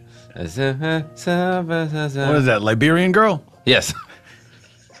that, Liberian girl? Yes.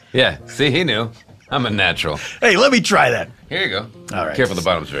 Yeah, see, he knew. I'm a natural. Hey, let me try that. Here you go. All right. Careful, the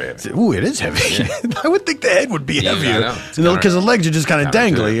bottom's very heavy. Ooh, it is heavy. I would think the head would be Yeah, heavier. I know. Because the legs are just kind of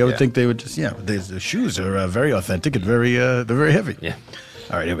dangly. I would yeah. think they would just, the shoes are very authentic and they're very heavy. Yeah.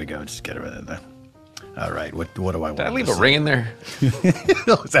 All right, here we go. Just get it right in there. All right, what do I want? Did I leave a ring in there?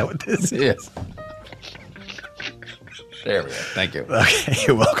 Oh, is that what this is? Yes. There we go. Thank you. Okay,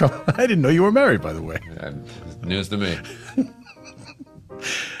 you're welcome. I didn't know you were married, by the way. News to me.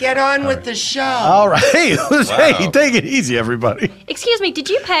 Get on with the show. All right. Hey, take it easy, everybody. Excuse me, did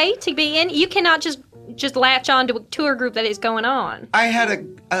you pay to be in? You cannot just latch on to a tour group that is going on. I had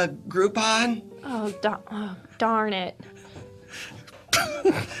a Groupon. Oh, darn it.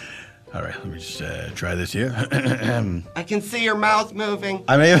 All right, let me just try this here. I can see your mouth moving.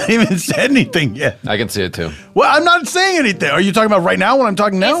 I haven't even said anything yet. I can see it too. Well, I'm not saying anything. Are you talking about right now when I'm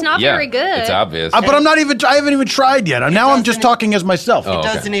talking now? It's not very good. It's obvious. But I haven't even tried yet. Now I'm just talking as myself. Oh. It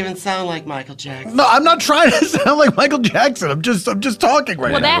Okay. doesn't even sound like Michael Jackson. No, I'm not trying to sound like Michael Jackson. I'm just talking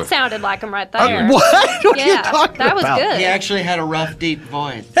right Well, now. that sounded like him right there. What? What are you Yeah, talking that was about? good. He actually had a rough, deep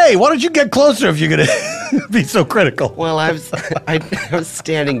voice. Hey, why don't you get closer if you're gonna be so critical? Well, I was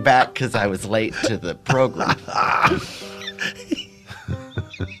standing back because I was late to the program.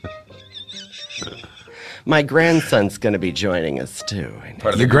 My grandson's going to be joining us too.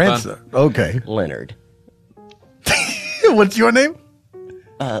 Part of Your the grandson. Okay. Leonard. What's your name?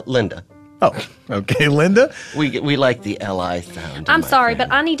 Linda. Oh, okay, Linda. We like the LI sound. in I'm my sorry, family.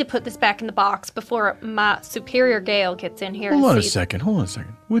 but I need to put this back in the box before my superior Gail gets in here. Hold on and a sees. second.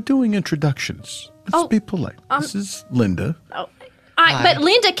 We're doing introductions. Let's be polite. This is Linda. Oh, but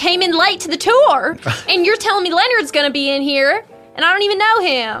Linda came in late to the tour, and you're telling me Leonard's going to be in here, and I don't even know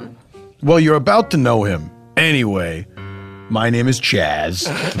him. Well, you're about to know him. Anyway, my name is Chaz.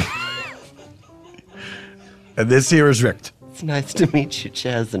 And this here is Rick. It's nice to meet you,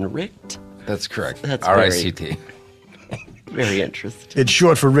 Chaz and Rick. That's correct. That's RICT. Very interesting. It's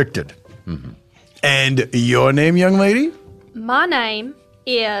short for Rickted. Mm-hmm. And your name, young lady? My name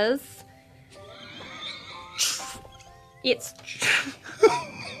is... It's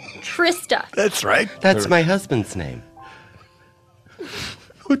Trista. That's right. That's my husband's name.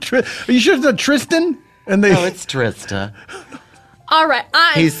 Are you sure it's not Tristan? And No, it's Trista. All right,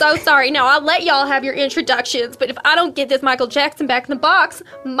 I am He's- so sorry. Now, I'll let y'all have your introductions, but if I don't get this Michael Jackson back in the box,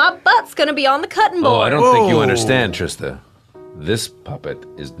 my butt's going to be on the cutting board. Oh, I don't think you Whoa. understand, Trista. This puppet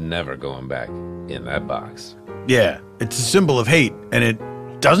is never going back in that box. Yeah, it's a symbol of hate, and it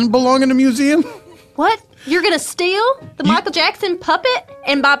doesn't belong in a museum? What? You're gonna steal the Michael Jackson puppet?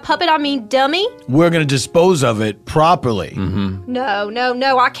 And by puppet, I mean dummy? We're going to dispose of it properly.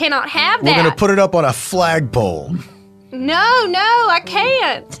 No, I cannot have that. We're going to put it up on a flagpole. No, I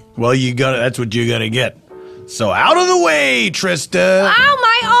can't. Well, that's what you're going to get. So out of the way, Trista. Ow,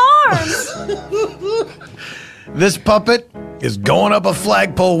 my arms! This puppet is going up a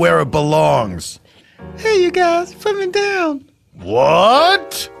flagpole where it belongs. Hey, you guys, put me down.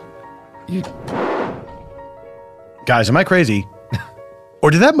 What? Guys, am I crazy? Or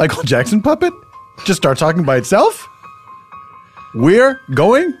did that Michael Jackson puppet just start talking by itself? We're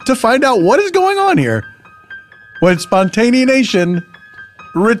going to find out what is going on here when Spontaneanation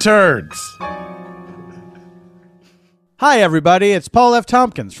returns. Hi, everybody. It's Paul F.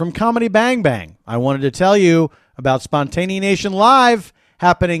 Tompkins from Comedy Bang Bang. I wanted to tell you about Spontaneanation Live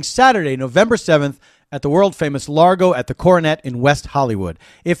happening Saturday, November 7th at the world-famous Largo at the Coronet in West Hollywood.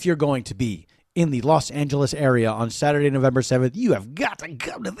 If you're going to be in the Los Angeles area on Saturday, November 7th, you have got to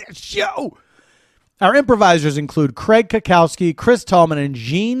come to this show. Our improvisers include Craig Kakowski, Chris Tallman, and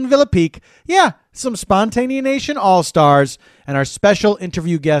Jean Villepique. Yeah, some Spontaneanation all-stars. And our special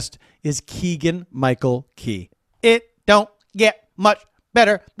interview guest is Keegan-Michael Key. It don't get much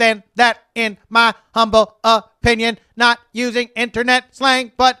better than that, in my humble opinion. Not using internet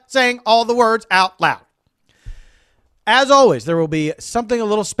slang, but saying all the words out loud. As always, there will be something a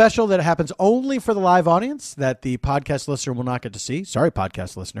little special that happens only for the live audience that the podcast listener will not get to see. Sorry,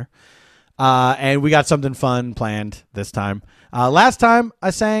 podcast listener. And we got something fun planned this time. Last time, I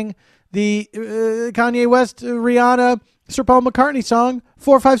sang the Kanye West, Rihanna, Sir Paul McCartney song,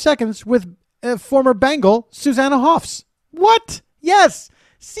 4 or 5 seconds, with former Bengal, Susanna Hoffs. What? Yes.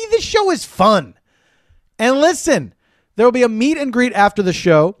 See, this show is fun. And listen, there will be a meet and greet after the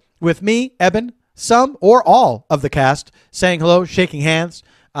show with me, Eban, some or all of the cast saying hello, shaking hands.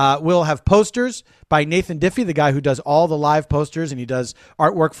 We'll have posters by Nathan Diffie, the guy who does all the live posters, and he does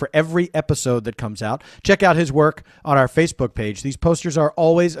artwork for every episode that comes out. Check out his work on our Facebook page. These posters are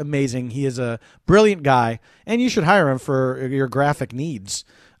always amazing. He is a brilliant guy, and you should hire him for your graphic needs.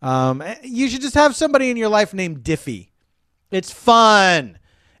 You should just have somebody in your life named Diffie. It's fun.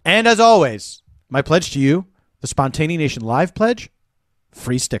 And as always, my pledge to you, the Spontaneanation Live pledge,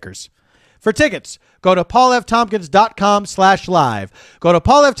 free stickers. For tickets, go to paulftompkins.com/live. Go to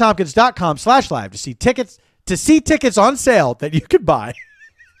paulftompkins.com/live to see tickets on sale that you could buy.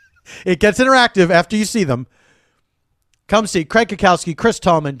 It gets interactive after you see them. Come see Craig Kakowski, Chris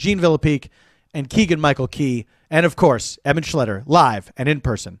Tallman, Jean Villepique, and Keegan-Michael Key, and of course, Eban Schletter, live and in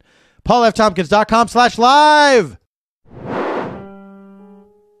person. paulftompkins.com/live.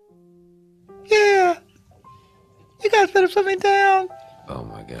 Yeah. You guys better put me down. Oh,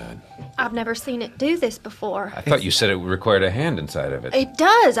 my God. I've never seen it do this before. I thought you said it required a hand inside of it. It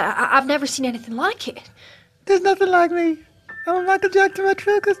does. I've never seen anything like it. There's nothing like me. I'm a Michael Jackson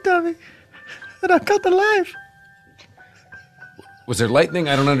ventriloquist dummy. And I cut the life. Was there lightning?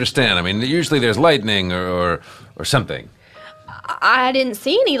 I don't understand. I mean, usually there's lightning or something. I didn't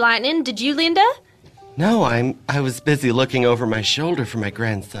see any lightning. Did you, Linda? No, I was busy looking over my shoulder for my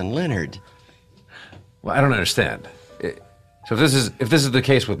grandson Leonard. Well, I don't understand. So if this is the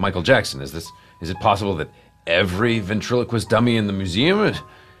case with Michael Jackson, is it possible that every ventriloquist dummy in the museum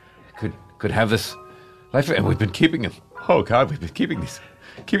could have this life? And we've been keeping them. Oh God, we've been keeping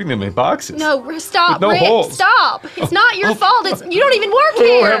them in boxes. No, stop, with no Rick, holes. stop. It's not your fault. You don't even work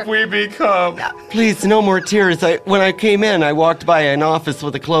here. Who have we become? Please, no more tears. When I came in, I walked by an office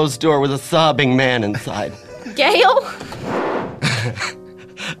with a closed door with a sobbing man inside. Gail?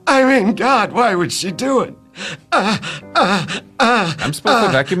 I mean, God, why would she do it? I'm supposed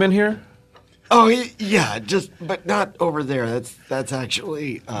to vacuum in here? Oh, yeah, but not over there. That's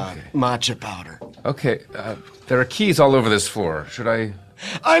actually matcha powder. Okay, there are keys all over this floor. Should I?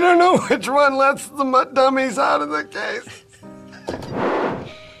 I don't know which one lets the dummies out of the case.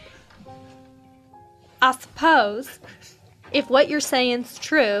 I suppose, if what you're saying's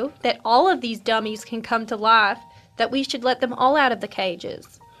true, that all of these dummies can come to life, that we should let them all out of the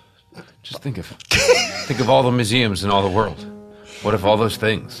cages. Just think of all the museums in all the world. What if all those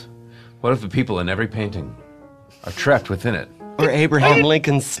things? What if the people in every painting are trapped within it? Or Abraham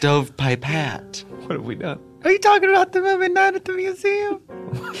Lincoln's stovepipe hat. What have we done? Are you talking about the movie Night at the Museum?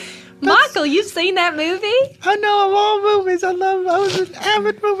 Michael, you've seen that movie? I know of all movies. I was an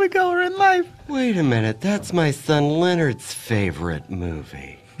avid moviegoer in life. Wait a minute, that's my son Leonard's favorite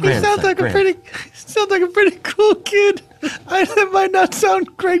movie. He sounds like a pretty cool kid. That might not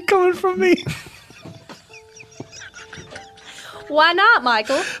sound great coming from me. Why not,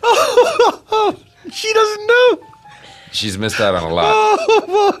 Michael? She doesn't know. She's missed out on a lot.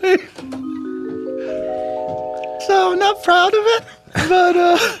 Oh, boy. I'm not proud of it, but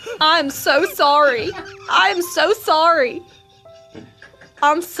I'm so sorry. I'm so sorry.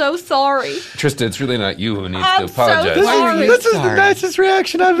 I'm so sorry. Trista, it's really not you who needs I'm to apologize. so sorry. this is the nicest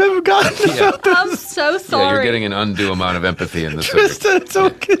reaction I've ever gotten about this. I'm so sorry. Yeah, you're getting an undue amount of empathy in this. Trista, it's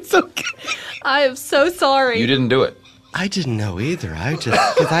okay. It's okay. I am so sorry. You didn't do it. I didn't know either. I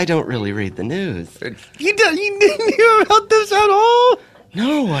just because I don't really read the news. You didn't hear about this at all?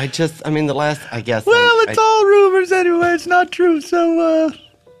 No, I mean the last. I guess. Well, it's all rumors anyway. It's not true. So,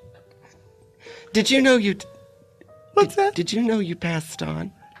 Did you know you? what's that? Did you know you passed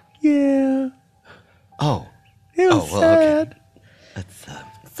on? Yeah, Oh, it was well, sad. okay. That's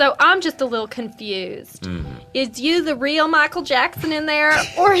So I'm just a little confused. Is you the real Michael Jackson in there,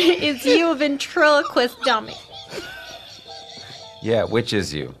 or is you a ventriloquist dummy? Yeah, which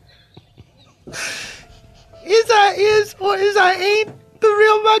is you? Is I ain't the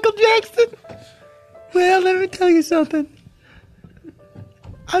real Michael Jackson? Well, let me tell you something.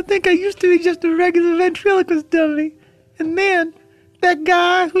 I think I used to be just a regular ventriloquist dummy. And then, that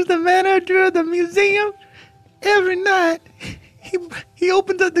guy who's the manager of the museum, every night, he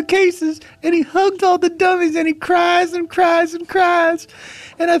opens up the cases and he hugs all the dummies and he cries and cries and cries.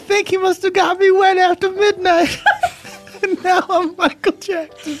 And I think he must have got me wet after midnight. And now I'm Michael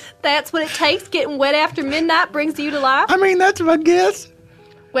Jackson. That's what it takes. Getting wet after midnight brings you to life. I mean, that's my guess.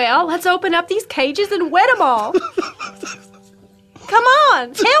 Well, let's open up these cages and wet them all. Come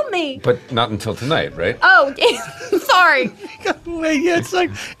on, tell me. But not until tonight, right? Oh, sorry. Wait, yeah, it's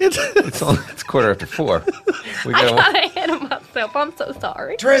It's 4:15. We I gotta. got ahead of myself. I'm so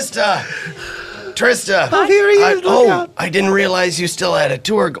sorry. Trista. Oh, here he is. Look out. I didn't realize you still had a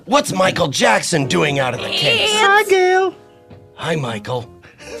tour. What's Michael Jackson doing out of the case? Hi, Gail. Hi, Michael.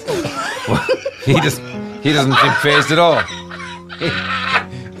 He doesn't seem phased at all.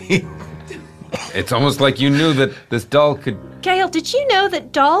 It's almost like you knew that this doll could. Gail, did you know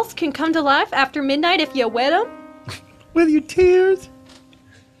that dolls can come to life after midnight if you wet them? With your tears.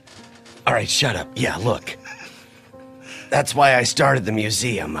 All right, shut up. Yeah, look. That's why I started the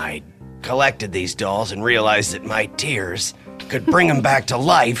museum. I collected these dolls and realized that my tears could bring them back to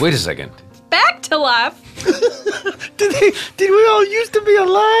life. Wait a second. Back to life. Did we all used to be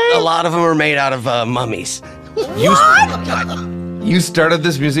alive? A lot of them are made out of mummies. You started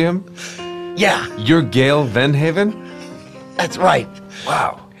this museum? Yeah, You're Gail Vent Haven? that's right.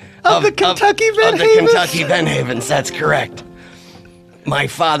 Wow. Of the Kentucky Vent Of the Havens? Kentucky Vent Havens, that's correct. My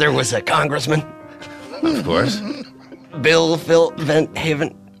father was a congressman, Of course. Bill Phil Vent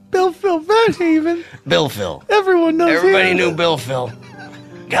Haven. Bill Phil Vent Haven. Bill Phil. Everyone knows Everybody him. knew Bill Phil.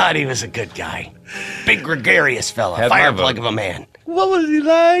 God, he was a good guy. Big gregarious fella, Had my fire vote. plug of a man. What was he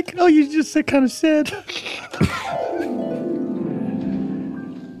like? Oh, you just kind of said.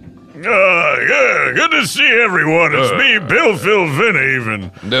 Yeah, good to see everyone. It's me, Bill Phil Vent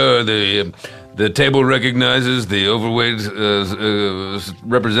Haven. No, the table recognizes the overweight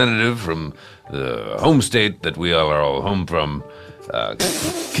representative from the home state that we all are all home from.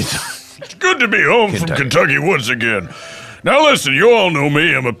 It's good to be home from Kentucky. Kentucky once again. Now listen, you all know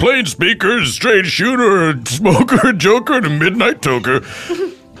me. I'm a plain speaker, a straight shooter, a smoker, a joker, and a midnight toker.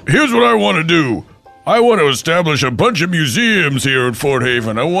 Here's what I want to do. I want to establish a bunch of museums here at Fort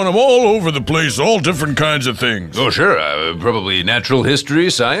Haven. I want them all over the place, all different kinds of things. Oh, sure. Probably natural history,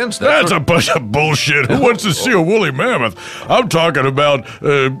 science. That's a bunch of bullshit. Who wants to see a woolly mammoth? I'm talking about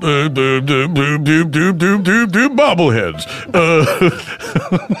bobbleheads,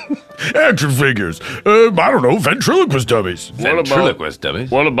 action figures. I don't know, ventriloquist dummies. ventriloquist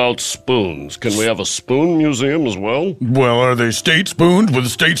dummies. What about spoons? Can we have a spoon museum as well? Well, are they state spoons with a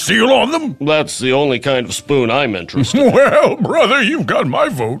state seal on them? That's the only kind of spoon I'm interested in. Well, brother, you've got my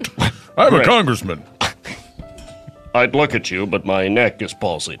vote. I'm a Right. congressman. I'd look at you, but my neck is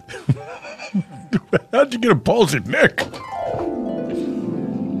palsied. How'd you get a palsied neck?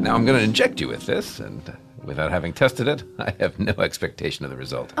 Now I'm going to inject you with this, and without having tested it, I have no expectation of the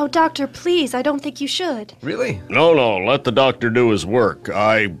result. Oh, doctor, please, I don't think you should. Really? No, let the doctor do his work.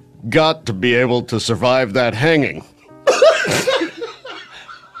 I got to be able to survive that hanging.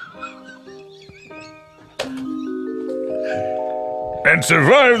 And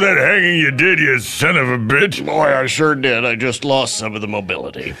survive that hanging you did, you son of a bitch. Boy, I sure did. I just lost some of the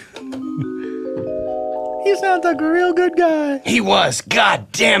mobility. He sounds like a real good guy. He was.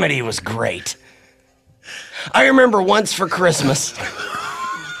 God damn it, he was great. I remember once for Christmas.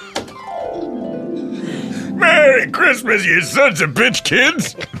 Merry Christmas, you sons of bitch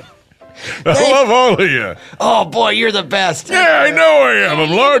kids. I love all of you. Oh, boy, you're the best. Yeah, I know I am.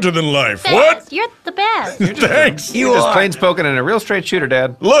 I'm larger than life. What? You're the best. Thanks. You You're just are. plain spoken and a real straight shooter,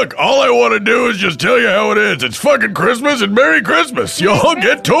 Dad. Look, all I want to do is just tell you how it is. It's fucking Christmas and Merry Christmas. Y'all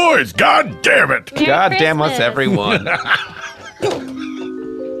get toys. God damn it. Merry God damn us, Christmas. everyone.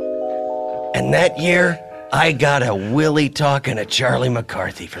 And that year, I got a Willie talking to Charlie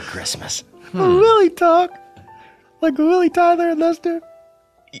McCarthy for Christmas. A Willie talk? Like a Willie Tyler and Lester?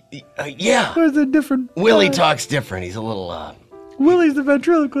 Yeah. Or is it different? Willie talks different. He's a little, Willie's the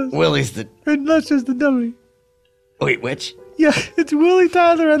ventriloquist. Willie's the... And Lester's the dummy. Wait, which? Yeah, it's Willie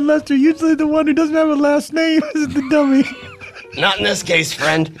Tyler and Lester. Usually the one who doesn't have a last name is the dummy. Not in this case,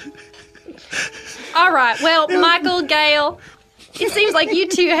 friend. All right. Well, Michael, Gail, it seems like you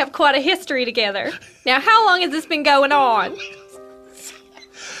two have quite a history together. Now, how long has this been going on?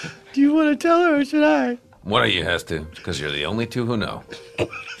 Do you want to tell her or should I? One of you has to, because you're the only two who know.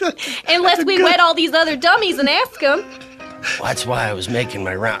 Unless we wet all these other dummies and ask them. Well, that's why I was making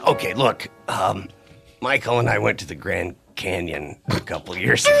my round. Okay, look, Michael and I went to the Grand Canyon a couple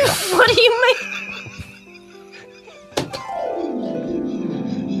years ago. What do you mean?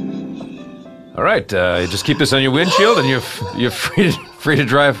 All right, just keep this on your windshield, and you're free to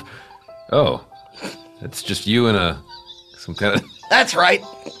drive. Oh, it's just you and some kind of. That's right.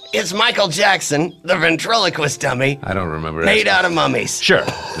 It's Michael Jackson, the ventriloquist dummy, I don't remember. made out of mummies. Sure.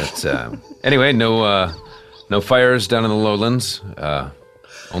 That's anyway. No fires down in the lowlands.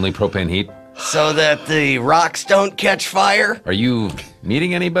 Only propane heat. So that the rocks don't catch fire. Are you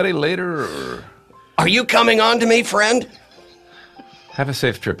meeting anybody later, or Are you coming on to me, friend? have a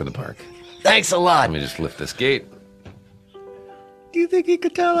safe trip in the park? Thanks a lot. Let me just lift this gate. Do you think he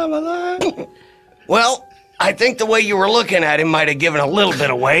could tell I'm alive? Well, I think the way you were looking at him might have given a little bit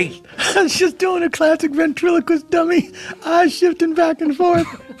away. I was just doing a classic ventriloquist dummy. Eyes shifting back and forth.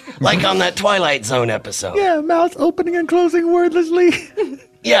 Like on that Twilight Zone episode. Yeah, mouth opening and closing wordlessly.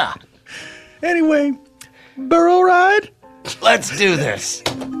 Yeah. Anyway, burro ride? Let's do this.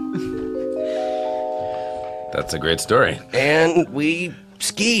 That's a great story. And we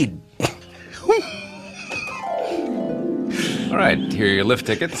skied. All right, here are your lift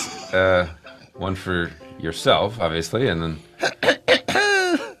tickets. One for yourself, obviously, and then.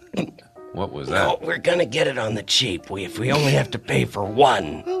 What was that? Oh, we're gonna get it on the cheap. If we only have to pay for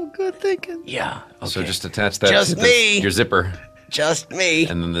one. Oh, good thinking. Yeah. Okay. So just attach that Just to me. your zipper, Just me.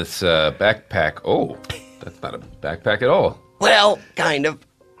 and then this backpack. Oh, that's not a backpack at all. Well, kind of.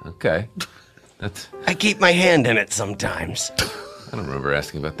 Okay, that's. I keep my hand in it sometimes. I don't remember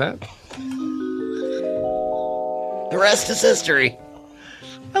asking about that. The rest is history.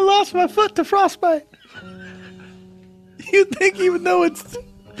 I lost my foot to frostbite. You think even though it's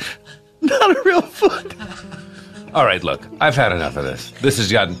not a real foot? All right, look, I've had enough of this. This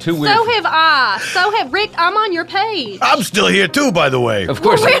has gotten too weird. So have I. So have Rick. I'm on your page. I'm still here too, by the way. Of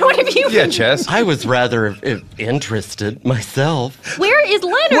course. What have you? Yeah, Chess. I was rather interested myself. Where is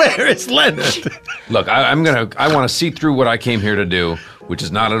Leonard? Where is Leonard? Look, I want to see through what I came here to do, which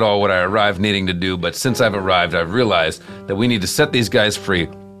is not at all what I arrived needing to do. But since I've arrived, I've realized that we need to set these guys free.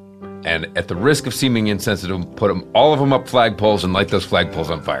 And at the risk of seeming insensitive, put all of them up flagpoles and light those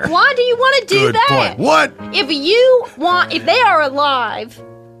flagpoles on fire. Why do you want to do Good that? point. What? If they are alive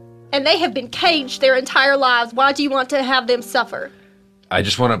and they have been caged their entire lives, why do you want to have them suffer? I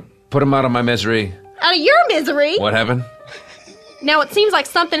just want to put them out of my misery. Out of your misery? What happened? Now, it seems like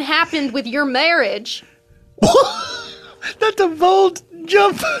something happened with your marriage. That's a bold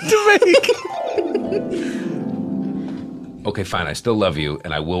jump to make. Okay, fine. I still love you,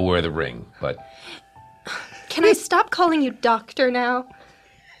 and I will wear the ring, but Can I stop calling you doctor now?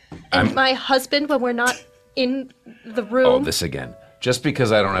 And my husband when we're not in the room? oh, this again. Just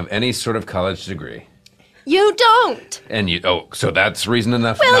because I don't have any sort of college degree, You don't. and so that's reason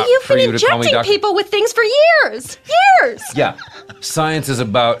enough Well, not you've for been you to call me injecting doctor. people with things for years. Years. Yeah, science is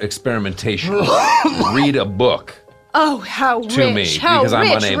about experimentation. Read a book. Oh, how To rich. me, How because I'm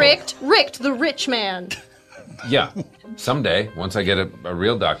rich, unable. Rick the rich man. Yeah, someday, once I get a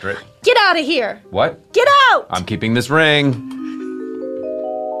real doctorate. Get out of here. What? Get out. I'm keeping this ring,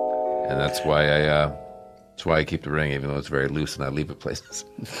 and that's why I keep the ring, even though it's very loose and I leave it places.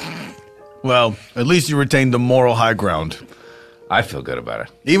 Well, at least you retained the moral high ground. I feel good about it.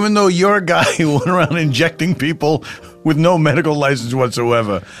 Even though you're a guy who went around injecting people with no medical license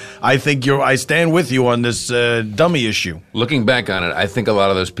whatsoever, I think I stand with you on this dummy issue. Looking back on it, I think a lot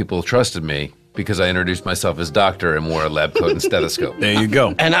of those people trusted me because I introduced myself as doctor and wore a lab coat and stethoscope. There you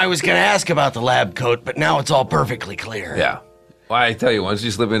go. And I was going to ask about the lab coat, but now it's all perfectly clear. Yeah. Well, I tell you, once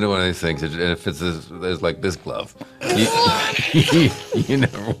you slip into one of these things, if it's there's like this glove, you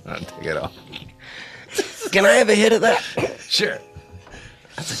never want to take it off. Can I have a hit of that? Sure.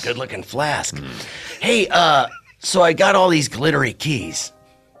 That's a good-looking flask. Hey, so I got all these glittery keys.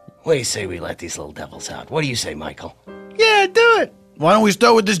 What do you say we let these little devils out? What do you say, Michael? Yeah, do it. Why don't we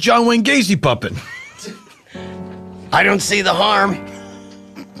start with this John Wayne Gacy puppet? I don't see the harm.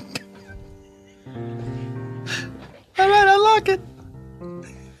 All right, I like it.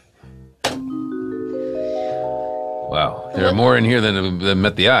 Wow, there are more in here than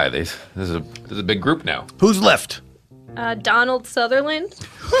met the eye. This is a big group now. Who's left? Donald Sutherland.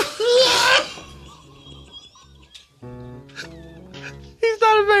 He's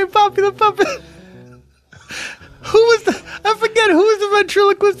not a very popular puppet. I forget who was the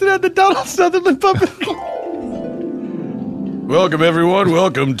ventriloquist that had the Donald Sutherland puppet. Welcome, everyone.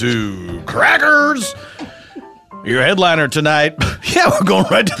 Welcome to Crackers. Your headliner tonight. Yeah, we're going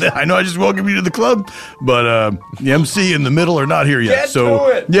right to that. I know I just welcomed you to the club, but the MC in the middle are not here yet.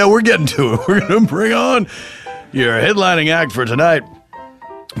 Yeah, we're getting to it. We're going to bring on your headlining act for tonight.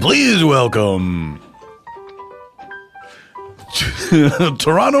 Please welcome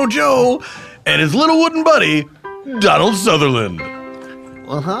Toronto Joe and his little wooden buddy, Donald Sutherland.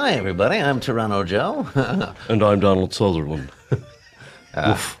 Well, hi, everybody. I'm Toronto Joe. And I'm Donald Sutherland.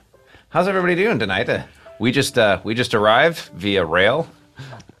 How's everybody doing tonight? We just arrived via rail.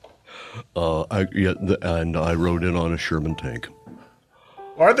 And I rode in on a Sherman tank.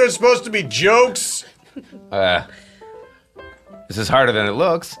 Aren't there supposed to be jokes? This is harder than it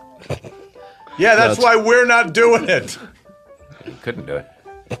looks. Yeah, that's why we're not doing it. Couldn't do it.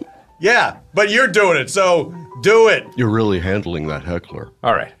 Yeah, but you're doing it, so do it. You're really handling that heckler.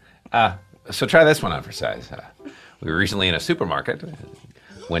 All right. So try this one on for size. We were recently in a supermarket.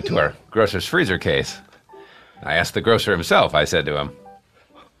 Went to our grocer's freezer case. I asked the grocer himself. I said to him,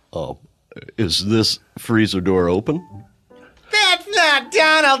 Is this freezer door open? That's not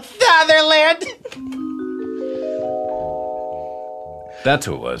Donald Sutherland. that's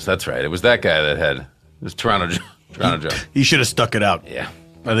who it was. That's right. It was that guy that had... It was Toronto Joe. He should have stuck it out. Yeah.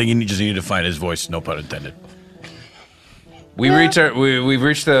 I think he just needed to find his voice, no pun intended. We've reached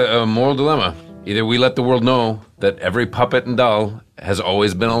a moral dilemma. Either we let the world know that every puppet and doll has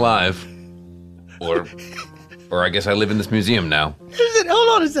always been alive, or I guess I live in this museum now.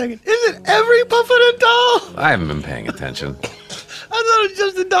 Hold on a second. Is it every puppet and doll? I haven't been paying attention. I thought it was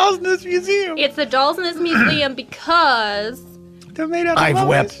just the dolls in this museum. It's the dolls in this museum because... They're made out of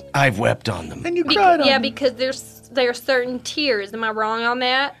mummers. I've wept on them. And you cried on them. because there's certain tears. Am I wrong on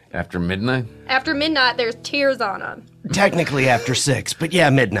that? After midnight? After midnight, there's tears on them. Technically after 6, but yeah,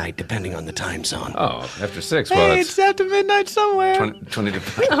 midnight, depending on the time zone. Oh, after 6. Hey, Well, it's after midnight somewhere. 20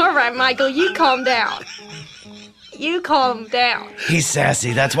 to... All right, Michael, you calm down. You calm down. He's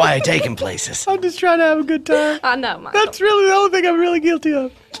sassy. That's why I take him places. I'm just trying to have a good time. I know, Michael. That's really the only thing I'm really guilty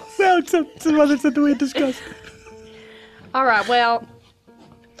of. Well, except some other stuff that we discussed. All right, well,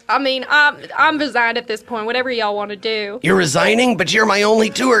 I mean, I'm resigned at this point. Whatever y'all want to do. You're resigning, but you're my only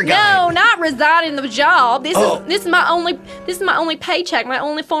tour guide. No, not resigning the job. This is my only paycheck, my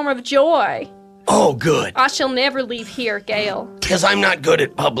only form of joy. Oh, good. I shall never leave here, Gail. Because I'm not good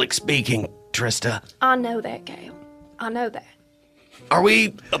at public speaking, Trista. I know that, Gail. I know that. Are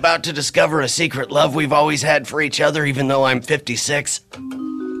we about to discover a secret love we've always had for each other, even though I'm 56?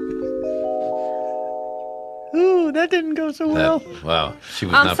 Ooh, that didn't go so well. Wow, she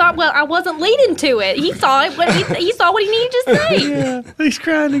was I'm not... sorry. Well, I wasn't leading to it. He saw it. He saw what he needed to say. Yeah, he's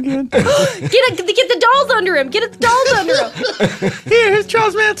crying again. Get the dolls under him. Get the dolls under him. Here's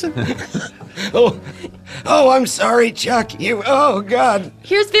Charles Manson. Oh, I'm sorry, Chuck. Oh, God.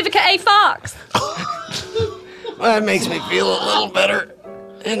 Here's Vivica A. Fox. Well, that makes me feel a little better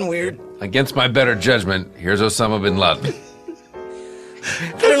and weird. Against my better judgment, here's Osama bin Laden.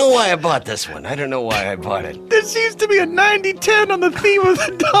 I don't know why I bought this one. I don't know why I bought it. There seems to be a 90-10 on the theme of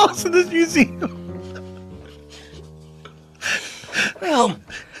the dolls in this museum. Well,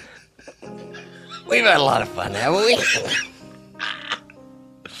 we've had a lot of fun, haven't we?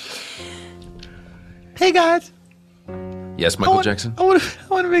 Hey, guys. Yes, Michael Jackson? I want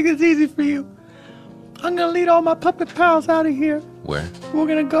to make this easy for you. I'm going to lead all my puppet pals out of here. Where? We're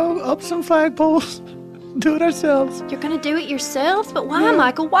going to go up some flagpoles, do it ourselves. You're gonna do it yourselves? But why,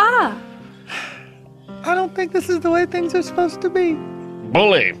 Michael? Why? I don't think this is the way things are supposed to be.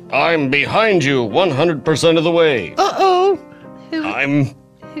 Bully, I'm behind you 100% of the way. Uh-oh.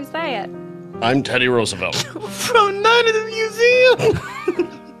 Who's that? I'm Teddy Roosevelt. From Night at the Museum.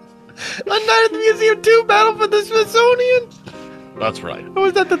 A Night at the Museum 2 Battle for the Smithsonian? That's right. Or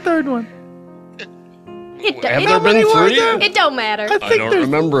was that the third one? Have there been three? It don't matter. I don't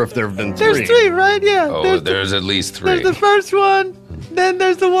remember if there have been three. There's three, right? Yeah. Oh, there's at least three. There's the first one. Then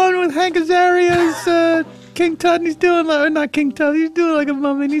there's the one with Hank Azaria's King Tut, and he's doing not King Tut. He's doing like a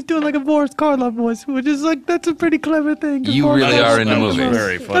mummy, and he's doing like a Boris Karloff voice, which is like that's a pretty clever thing. You really are into movies.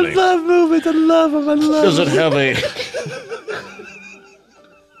 Very funny. I love movies. I love them. Does it have a?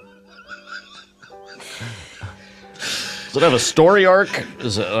 Does it have a story arc?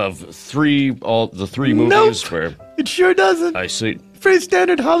 Is it of the three movies where? It sure doesn't. I see. Pretty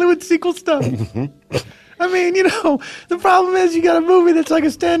standard Hollywood sequel stuff. I mean, the problem is you got a movie that's like a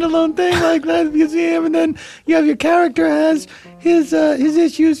standalone thing like that at the museum, and then you have your character has his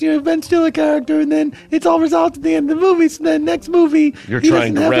issues, Ben Stiller character, and then it's all resolved at the end of the movie, so then next movie... You're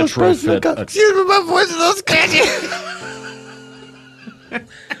trying to retrofit... Excuse me, my voice is so sketchy!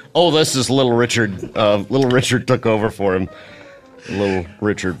 Oh, this is Little Richard. Little Richard took over for him. Little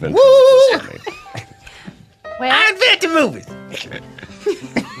Richard Vent. Well, I invent the movies.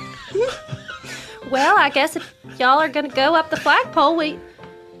 well, I guess if y'all are gonna go up the flagpole,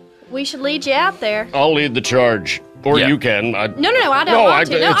 we should lead you out there. I'll lead the charge. Or Yeah. you can. No, I don't want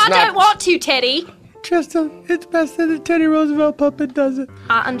to. No, I don't want to, Teddy. Trista, it's best that the Teddy Roosevelt puppet does it.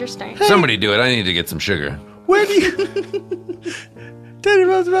 I understand. Somebody do it. I need to get some sugar. Where do you... Teddy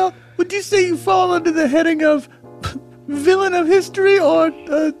Roosevelt, would you say you fall under the heading of villain of history or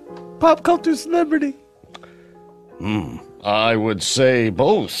pop culture celebrity? I would say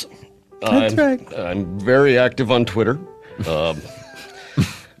both. That's right. I'm very active on Twitter.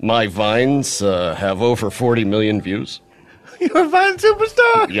 My Vines have over 40 million views. You're a Vine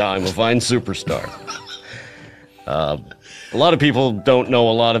superstar. Yeah, I'm a Vine superstar. A lot of people don't know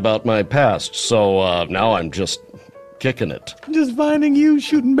a lot about my past, so now I'm just kicking it. Just vining you,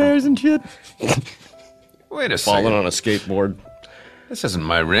 shooting bears and shit. Wait a Falling second. on a skateboard. This isn't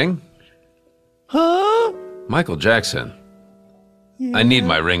my ring. Huh? Michael Jackson. Yeah. I need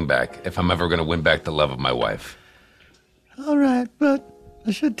my ring back if I'm ever going to win back the love of my wife. All right, but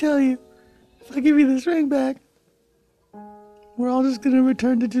I should tell you, if I give you this ring back, we're all just going to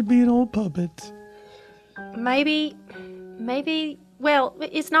return to just being old puppets. Maybe, well,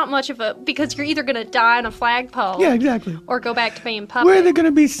 it's not much of a, because you're either going to die on a flagpole. Yeah, exactly. Or go back to being puppets. We're either going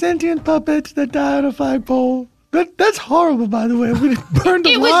to be sentient puppets that die on a flagpole. That's horrible, by the way. We burned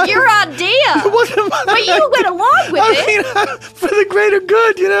It alive. was your idea. It wasn't my But you went along with it. mean, for the greater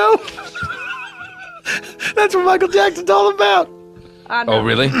good, That's what Michael Jackson's all about. I know. Oh,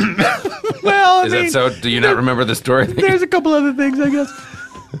 really? Well, Is that so? Do you not remember the story? There's a couple other things, I guess.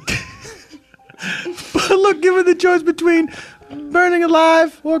 But look, given the choice between burning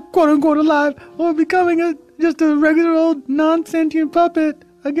alive, or quote-unquote alive, or becoming just a regular old non-sentient puppet,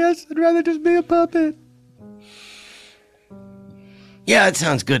 I guess I'd rather just be a puppet. Yeah, it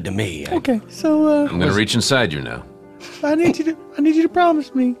sounds good to me. Okay, so I'm going to reach inside you now. I need you to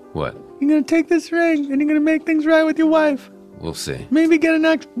promise me What? you're gonna take this ring and you're gonna make things right with your wife. We'll see. Maybe get an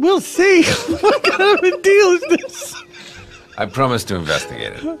act. We'll see. What kind of a deal is this? I promise to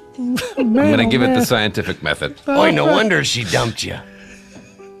investigate it. Man, I'm going to give it the scientific method. Boy, no wonder she dumped you.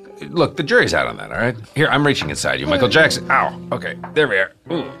 Look, the jury's out on that, all right? Here, I'm reaching inside you, Michael Jackson. Ow. Okay, there we are.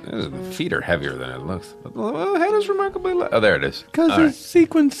 Ooh, the feet are heavier than it looks. But the head is remarkably light. Oh, there it is. Because All there's right.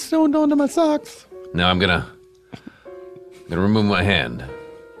 sequins sewn onto my socks. Now I'm gonna remove my hand.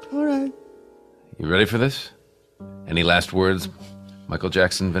 All right. You ready for this? Any last words, Michael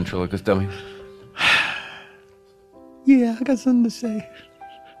Jackson, ventriloquist dummy? Yeah, I got something to say.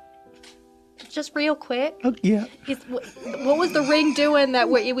 Just real quick. Oh, yeah. What was the ring doing that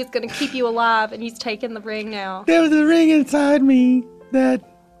it was going to keep you alive, and he's taking the ring now? There was a ring inside me that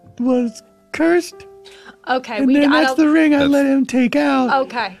was cursed. Okay, And then that's the ring I let him take out.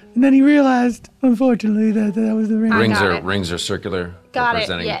 Okay, And then he realized, unfortunately, that was the ring. Rings are circular. got it.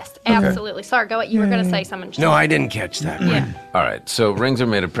 representing- Yes, absolutely. Sorry, go. You were going to say something. No, I didn't catch that. Yeah. All right, so rings are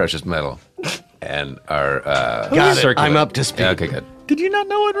made of precious metal, and are Got it. circular. I'm up to speed. Yeah, okay, good. Did you not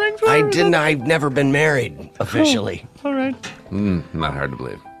know what rings were? I didn't. I've never been married officially. All right. Not hard to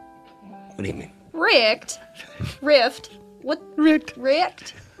believe. What do you mean? Rift. What? Rick.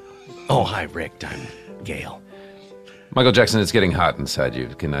 Ricked? Oh, hi, Rick. I'm Gail. Michael Jackson, it's getting hot inside you.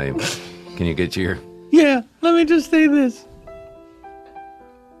 Can you get your... Yeah, let me just say this.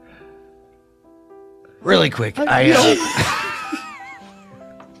 Really quick, I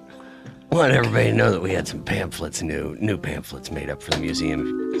want everybody to know that we had some pamphlets, new pamphlets made up for the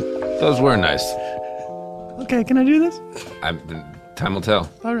museum. Those were nice. Okay, can I do this? Time will tell.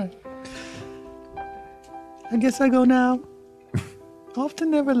 All right. I guess I go now. Off to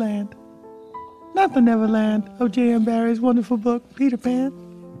Neverland. Not the Neverland of J.M. Barrie's wonderful book, Peter Pan,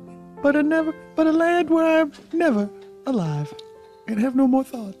 but but a land where I'm never alive and have no more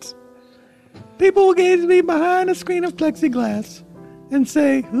thoughts. People will gaze me behind a screen of plexiglass and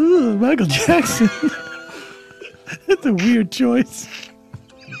say, ooh, Michael Jackson. That's a weird choice.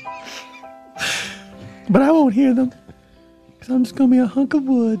 But I won't hear them, because I'm just going to be a hunk of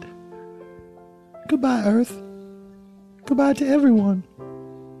wood. Goodbye, Earth. Goodbye to everyone.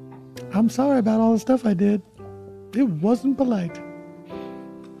 I'm sorry about all the stuff I did. It wasn't polite.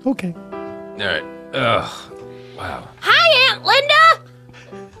 Okay. All right. Ugh. Wow. Hi, Aunt Linda!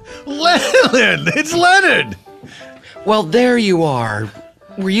 Leonard! It's Leonard! Well, there you are.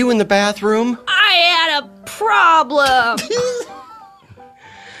 Were you in the bathroom? I had a problem.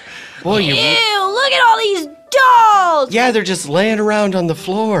 Well, Ew, look at all these dolls! Yeah, they're just laying around on the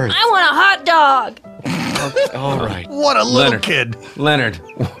floor. I want a hot dog. All right. What a little Leonard. kid. Leonard,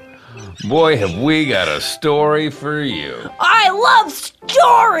 boy, have we got a story for you. I love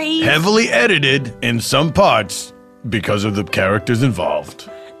stories. Heavily edited in some parts because of the characters involved.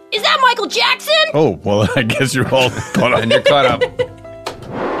 Is that Michael Jackson? Oh, well, I guess you're all caught up. And you're caught up.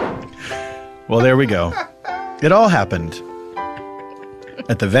 Well, there we go. It all happened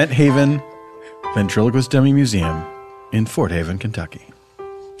at the Vent Haven Ventriloquist Museum in Fort Haven, Kentucky.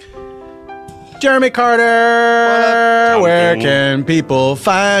 Jeremy Carter, where can people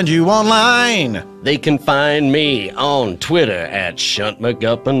find you online? They can find me on Twitter at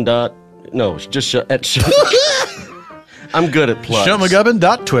shuntmcguppin. No, just at Shunt. I'm good at plugs.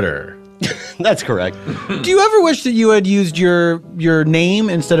 ShuntMcGubbin.Twitter. That's correct. Do you ever wish that you had used your name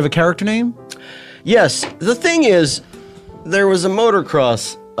instead of a character name? Yes, the thing is, there was a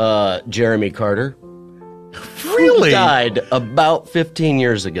motocross Jeremy Carter. Really? Who died about 15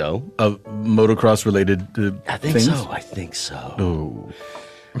 years ago. Of motocross related I think things? so. I think so. Oh.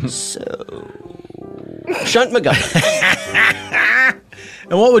 So, Shunt McGuffin.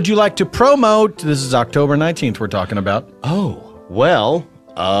 And what would you like to promote? This is October 19th we're talking about. Oh, well,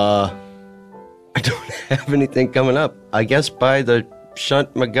 I don't have anything coming up. I guess by the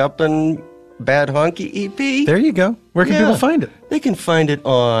Shunt McGuffin Bad Honky EP. There you go. Where can people find it? They can find it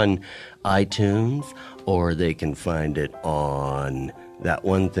on iTunes, or they can find it on that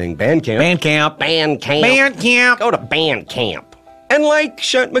one thing, Bandcamp. Bandcamp. Go to Bandcamp. And like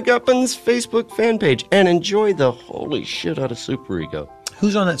Shunt McGuffin's Facebook fan page and enjoy the holy shit out of Super Ego.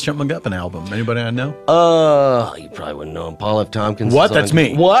 Who's on that Shunt McGuffin album? Anybody I know? You probably wouldn't know him. Paul F. Tompkins. What? is on- That's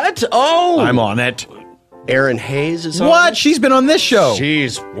me. What? Oh! I'm on it. Aaron Hayes is on What? it. She's been on this show.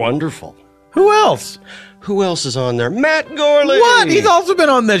 She's wonderful. Who else? Who else is on there? Matt Gorley. What? He's also been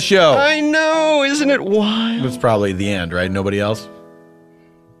on this show. I know. Isn't it wild? That's probably the end, right? Nobody else?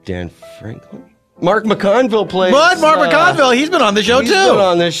 Dan Franklin. Mark McConville plays. What? Mark McConville. He's been on the show, He's too. been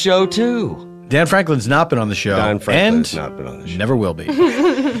on this show, too. Dan Franklin's not been on the show. Dan Franklin's and not been on the show. never will be.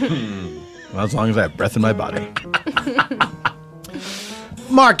 Well, as long as I have breath in my body.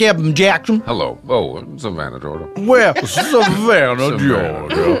 Marc Evan Jackson. Hello. Oh, Savannah, Georgia. Where? Savannah,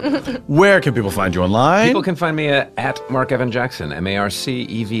 Georgia. Where can people find you online? People can find me at Marc Evan Jackson,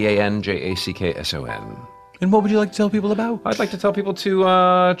 MarcEvanJackson. And what would you like to tell people about? I'd like to tell people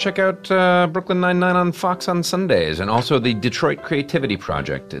to check out Brooklyn Nine-Nine on Fox on Sundays, and also the Detroit Creativity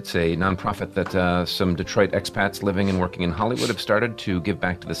Project. It's a nonprofit that some Detroit expats living and working in Hollywood have started to give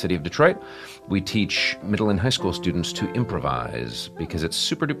back to the city of Detroit. We teach middle and high school students to improvise because it's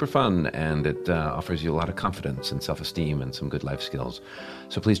super duper fun, and it offers you a lot of confidence and self-esteem and some good life skills.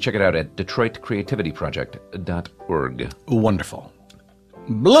 So please check it out at DetroitCreativityProject.org. Wonderful.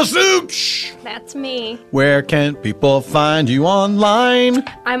 Blasucci! That's me. Where can people find you online?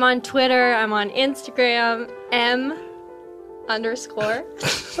 I'm on Twitter. I'm on Instagram. M_. Underscore.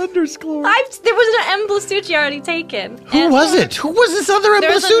 There was an M Blasucci already taken. Who was it? Who was this other M.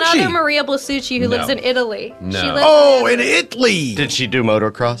 There's Blasucci? another Maria Blasucci who lives in Italy. No. She lives Oh, in Italy! Did she do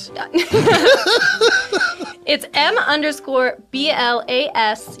motocross? It's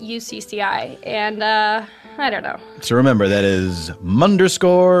M_BLASUCCI. And I don't know. So remember, that is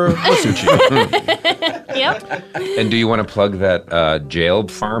Munderscore Blasucci. Yep. And do you want to plug that jail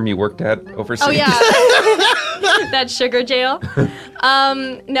farm you worked at overseas? Oh, yeah. That sugar jail.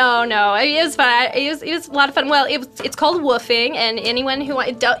 No. It was fun. It was a lot of fun. Well, it's called woofing, and anyone who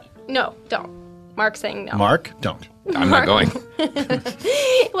wants... Don't. Mark's saying no. Mark, don't. I'm not going.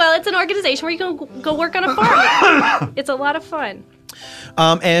 Well, it's an organization where you can go work on a farm. It's a lot of fun.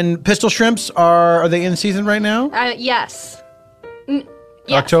 And Pistol Shrimps, are they in season right now? Yes. Yes.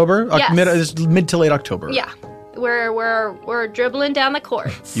 October? Yes. Mid to late October. Yeah. We're dribbling down the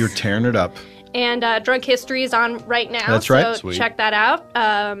courts. You're tearing it up. And Drunk History is on right now. That's right. So Sweet. check that out.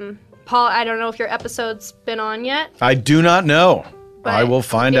 Paul, I don't know if your episode's been on yet. I do not know. But I will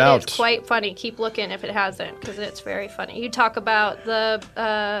find out. It's quite funny. Keep looking if it hasn't, because it's very funny. You talk about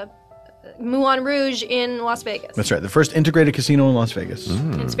the Moulin Rouge in Las Vegas. That's right. The first integrated casino in Las Vegas.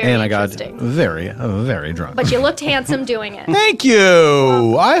 It's very And I got interesting. very drunk. But you looked handsome doing it. Thank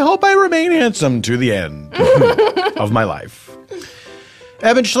you. I hope I remain handsome to the end of my life.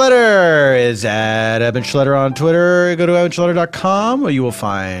 Eban Schletter is at Eban Schletter on Twitter. Go to ebanschletter.com where you will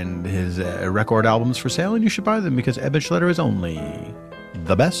find his record albums for sale, and you should buy them because Eban Schletter is only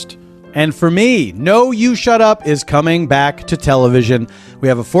the best. And for me, No You Shut Up is coming back to television. We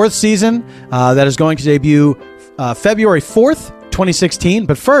have a 4th season that is going to debut February 4th, 2016.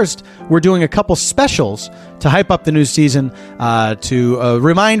 But first, we're doing a couple specials to hype up the new season, to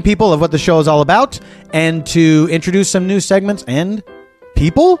remind people of what the show is all about, and to introduce some new segments and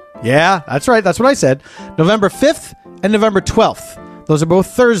people. Yeah, that's right. That's what I said. November 5th and November 12th. Those are both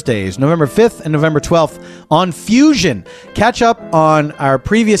Thursdays, November 5th and November 12th on Fusion. Catch up on our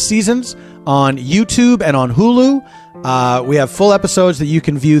previous seasons on YouTube and on Hulu. We have full episodes that you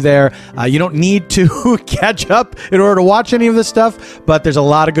can view there. You don't need to catch up in order to watch any of this stuff, but there's a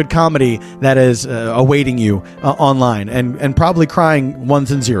lot of good comedy that is awaiting you online, and probably crying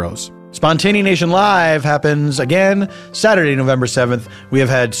ones and zeros. Spontaneanation Live happens again Saturday, November 7th. We have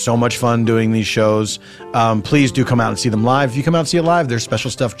had so much fun doing these shows. Please do come out and see them live. If you come out and see it live, there's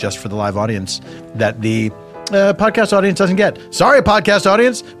special stuff just for the live audience that the podcast audience doesn't get. Sorry, podcast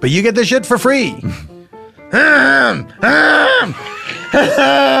audience, but you get this shit for free.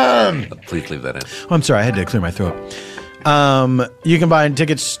 Please leave that in. Oh, I'm sorry, I had to clear my throat. You can buy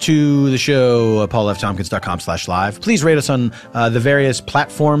tickets to the show, paulftompkins.com/live. Please rate us on the various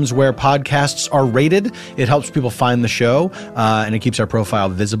platforms where podcasts are rated. It helps people find the show, and it keeps our profile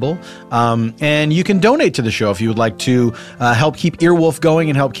visible. And you can donate to the show if you would like to help keep Earwolf going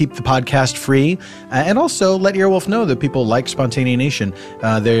and help keep the podcast free. And also let Earwolf know that people like Spontaneanation.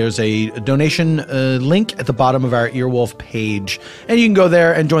 There's a donation link at the bottom of our Earwolf page. And you can go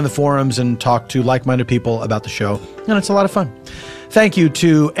there and join the forums and talk to like-minded people about the show. And it's a lot of fun. Thank you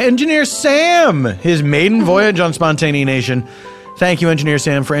to Engineer Sam, his maiden voyage on Spontaneanation. Thank you, Engineer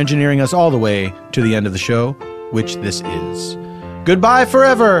Sam, for engineering us all the way to the end of the show, which this is. Goodbye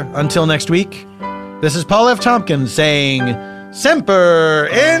forever until next week. This is Paul F. Tompkins saying, Semper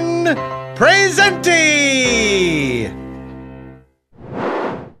in Presenti!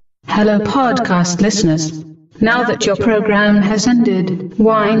 Hello, podcast listeners. Now that your program has ended,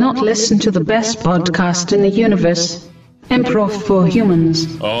 why not listen to the best podcast in the universe? Improv for Humans.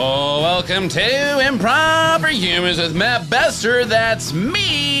 Oh, welcome to Improv for Humans with Matt Besser. That's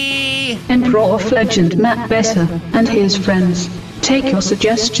me. Improv legend Matt Besser and his friends take your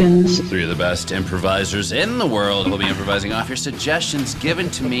suggestions. 3 of the best improvisers in the world will be improvising off your suggestions given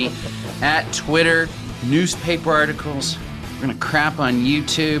to me at Twitter, newspaper articles. We're gonna crap on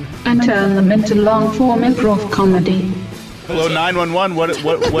YouTube And turn them into long-form improv comedy. Hello, 911.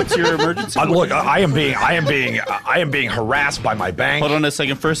 What's your emergency? Look, I am being harassed by my bank. Hold on a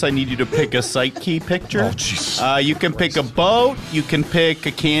second. First, I need you to pick a site key picture. Oh, jeez. You can pick a boat. You can pick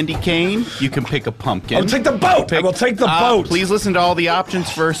a candy cane. You can pick a pumpkin. I'll take the boat. I will take the boat. Please listen to all the options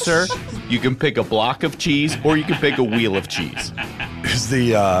first, sir. You can pick a block of cheese, or you can pick a wheel of cheese. Is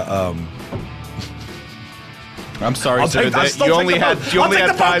the I'm sorry, sir. You only had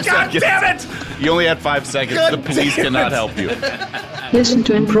 5 seconds. Damn it! You only had 5 seconds. The police cannot help you. Listen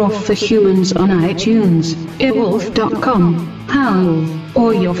to Improv for Humans on iTunes, earwolf.com, Howl,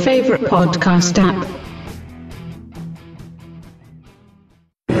 or your favorite podcast app.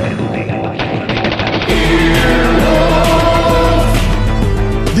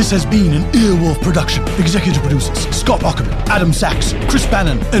 This has been an Earwolf production. Executive producers Scott Ackerman, Adam Sachs, Chris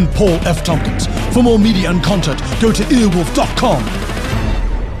Bannon, and Paul F. Tompkins. For more media and content, go to earwolf.com.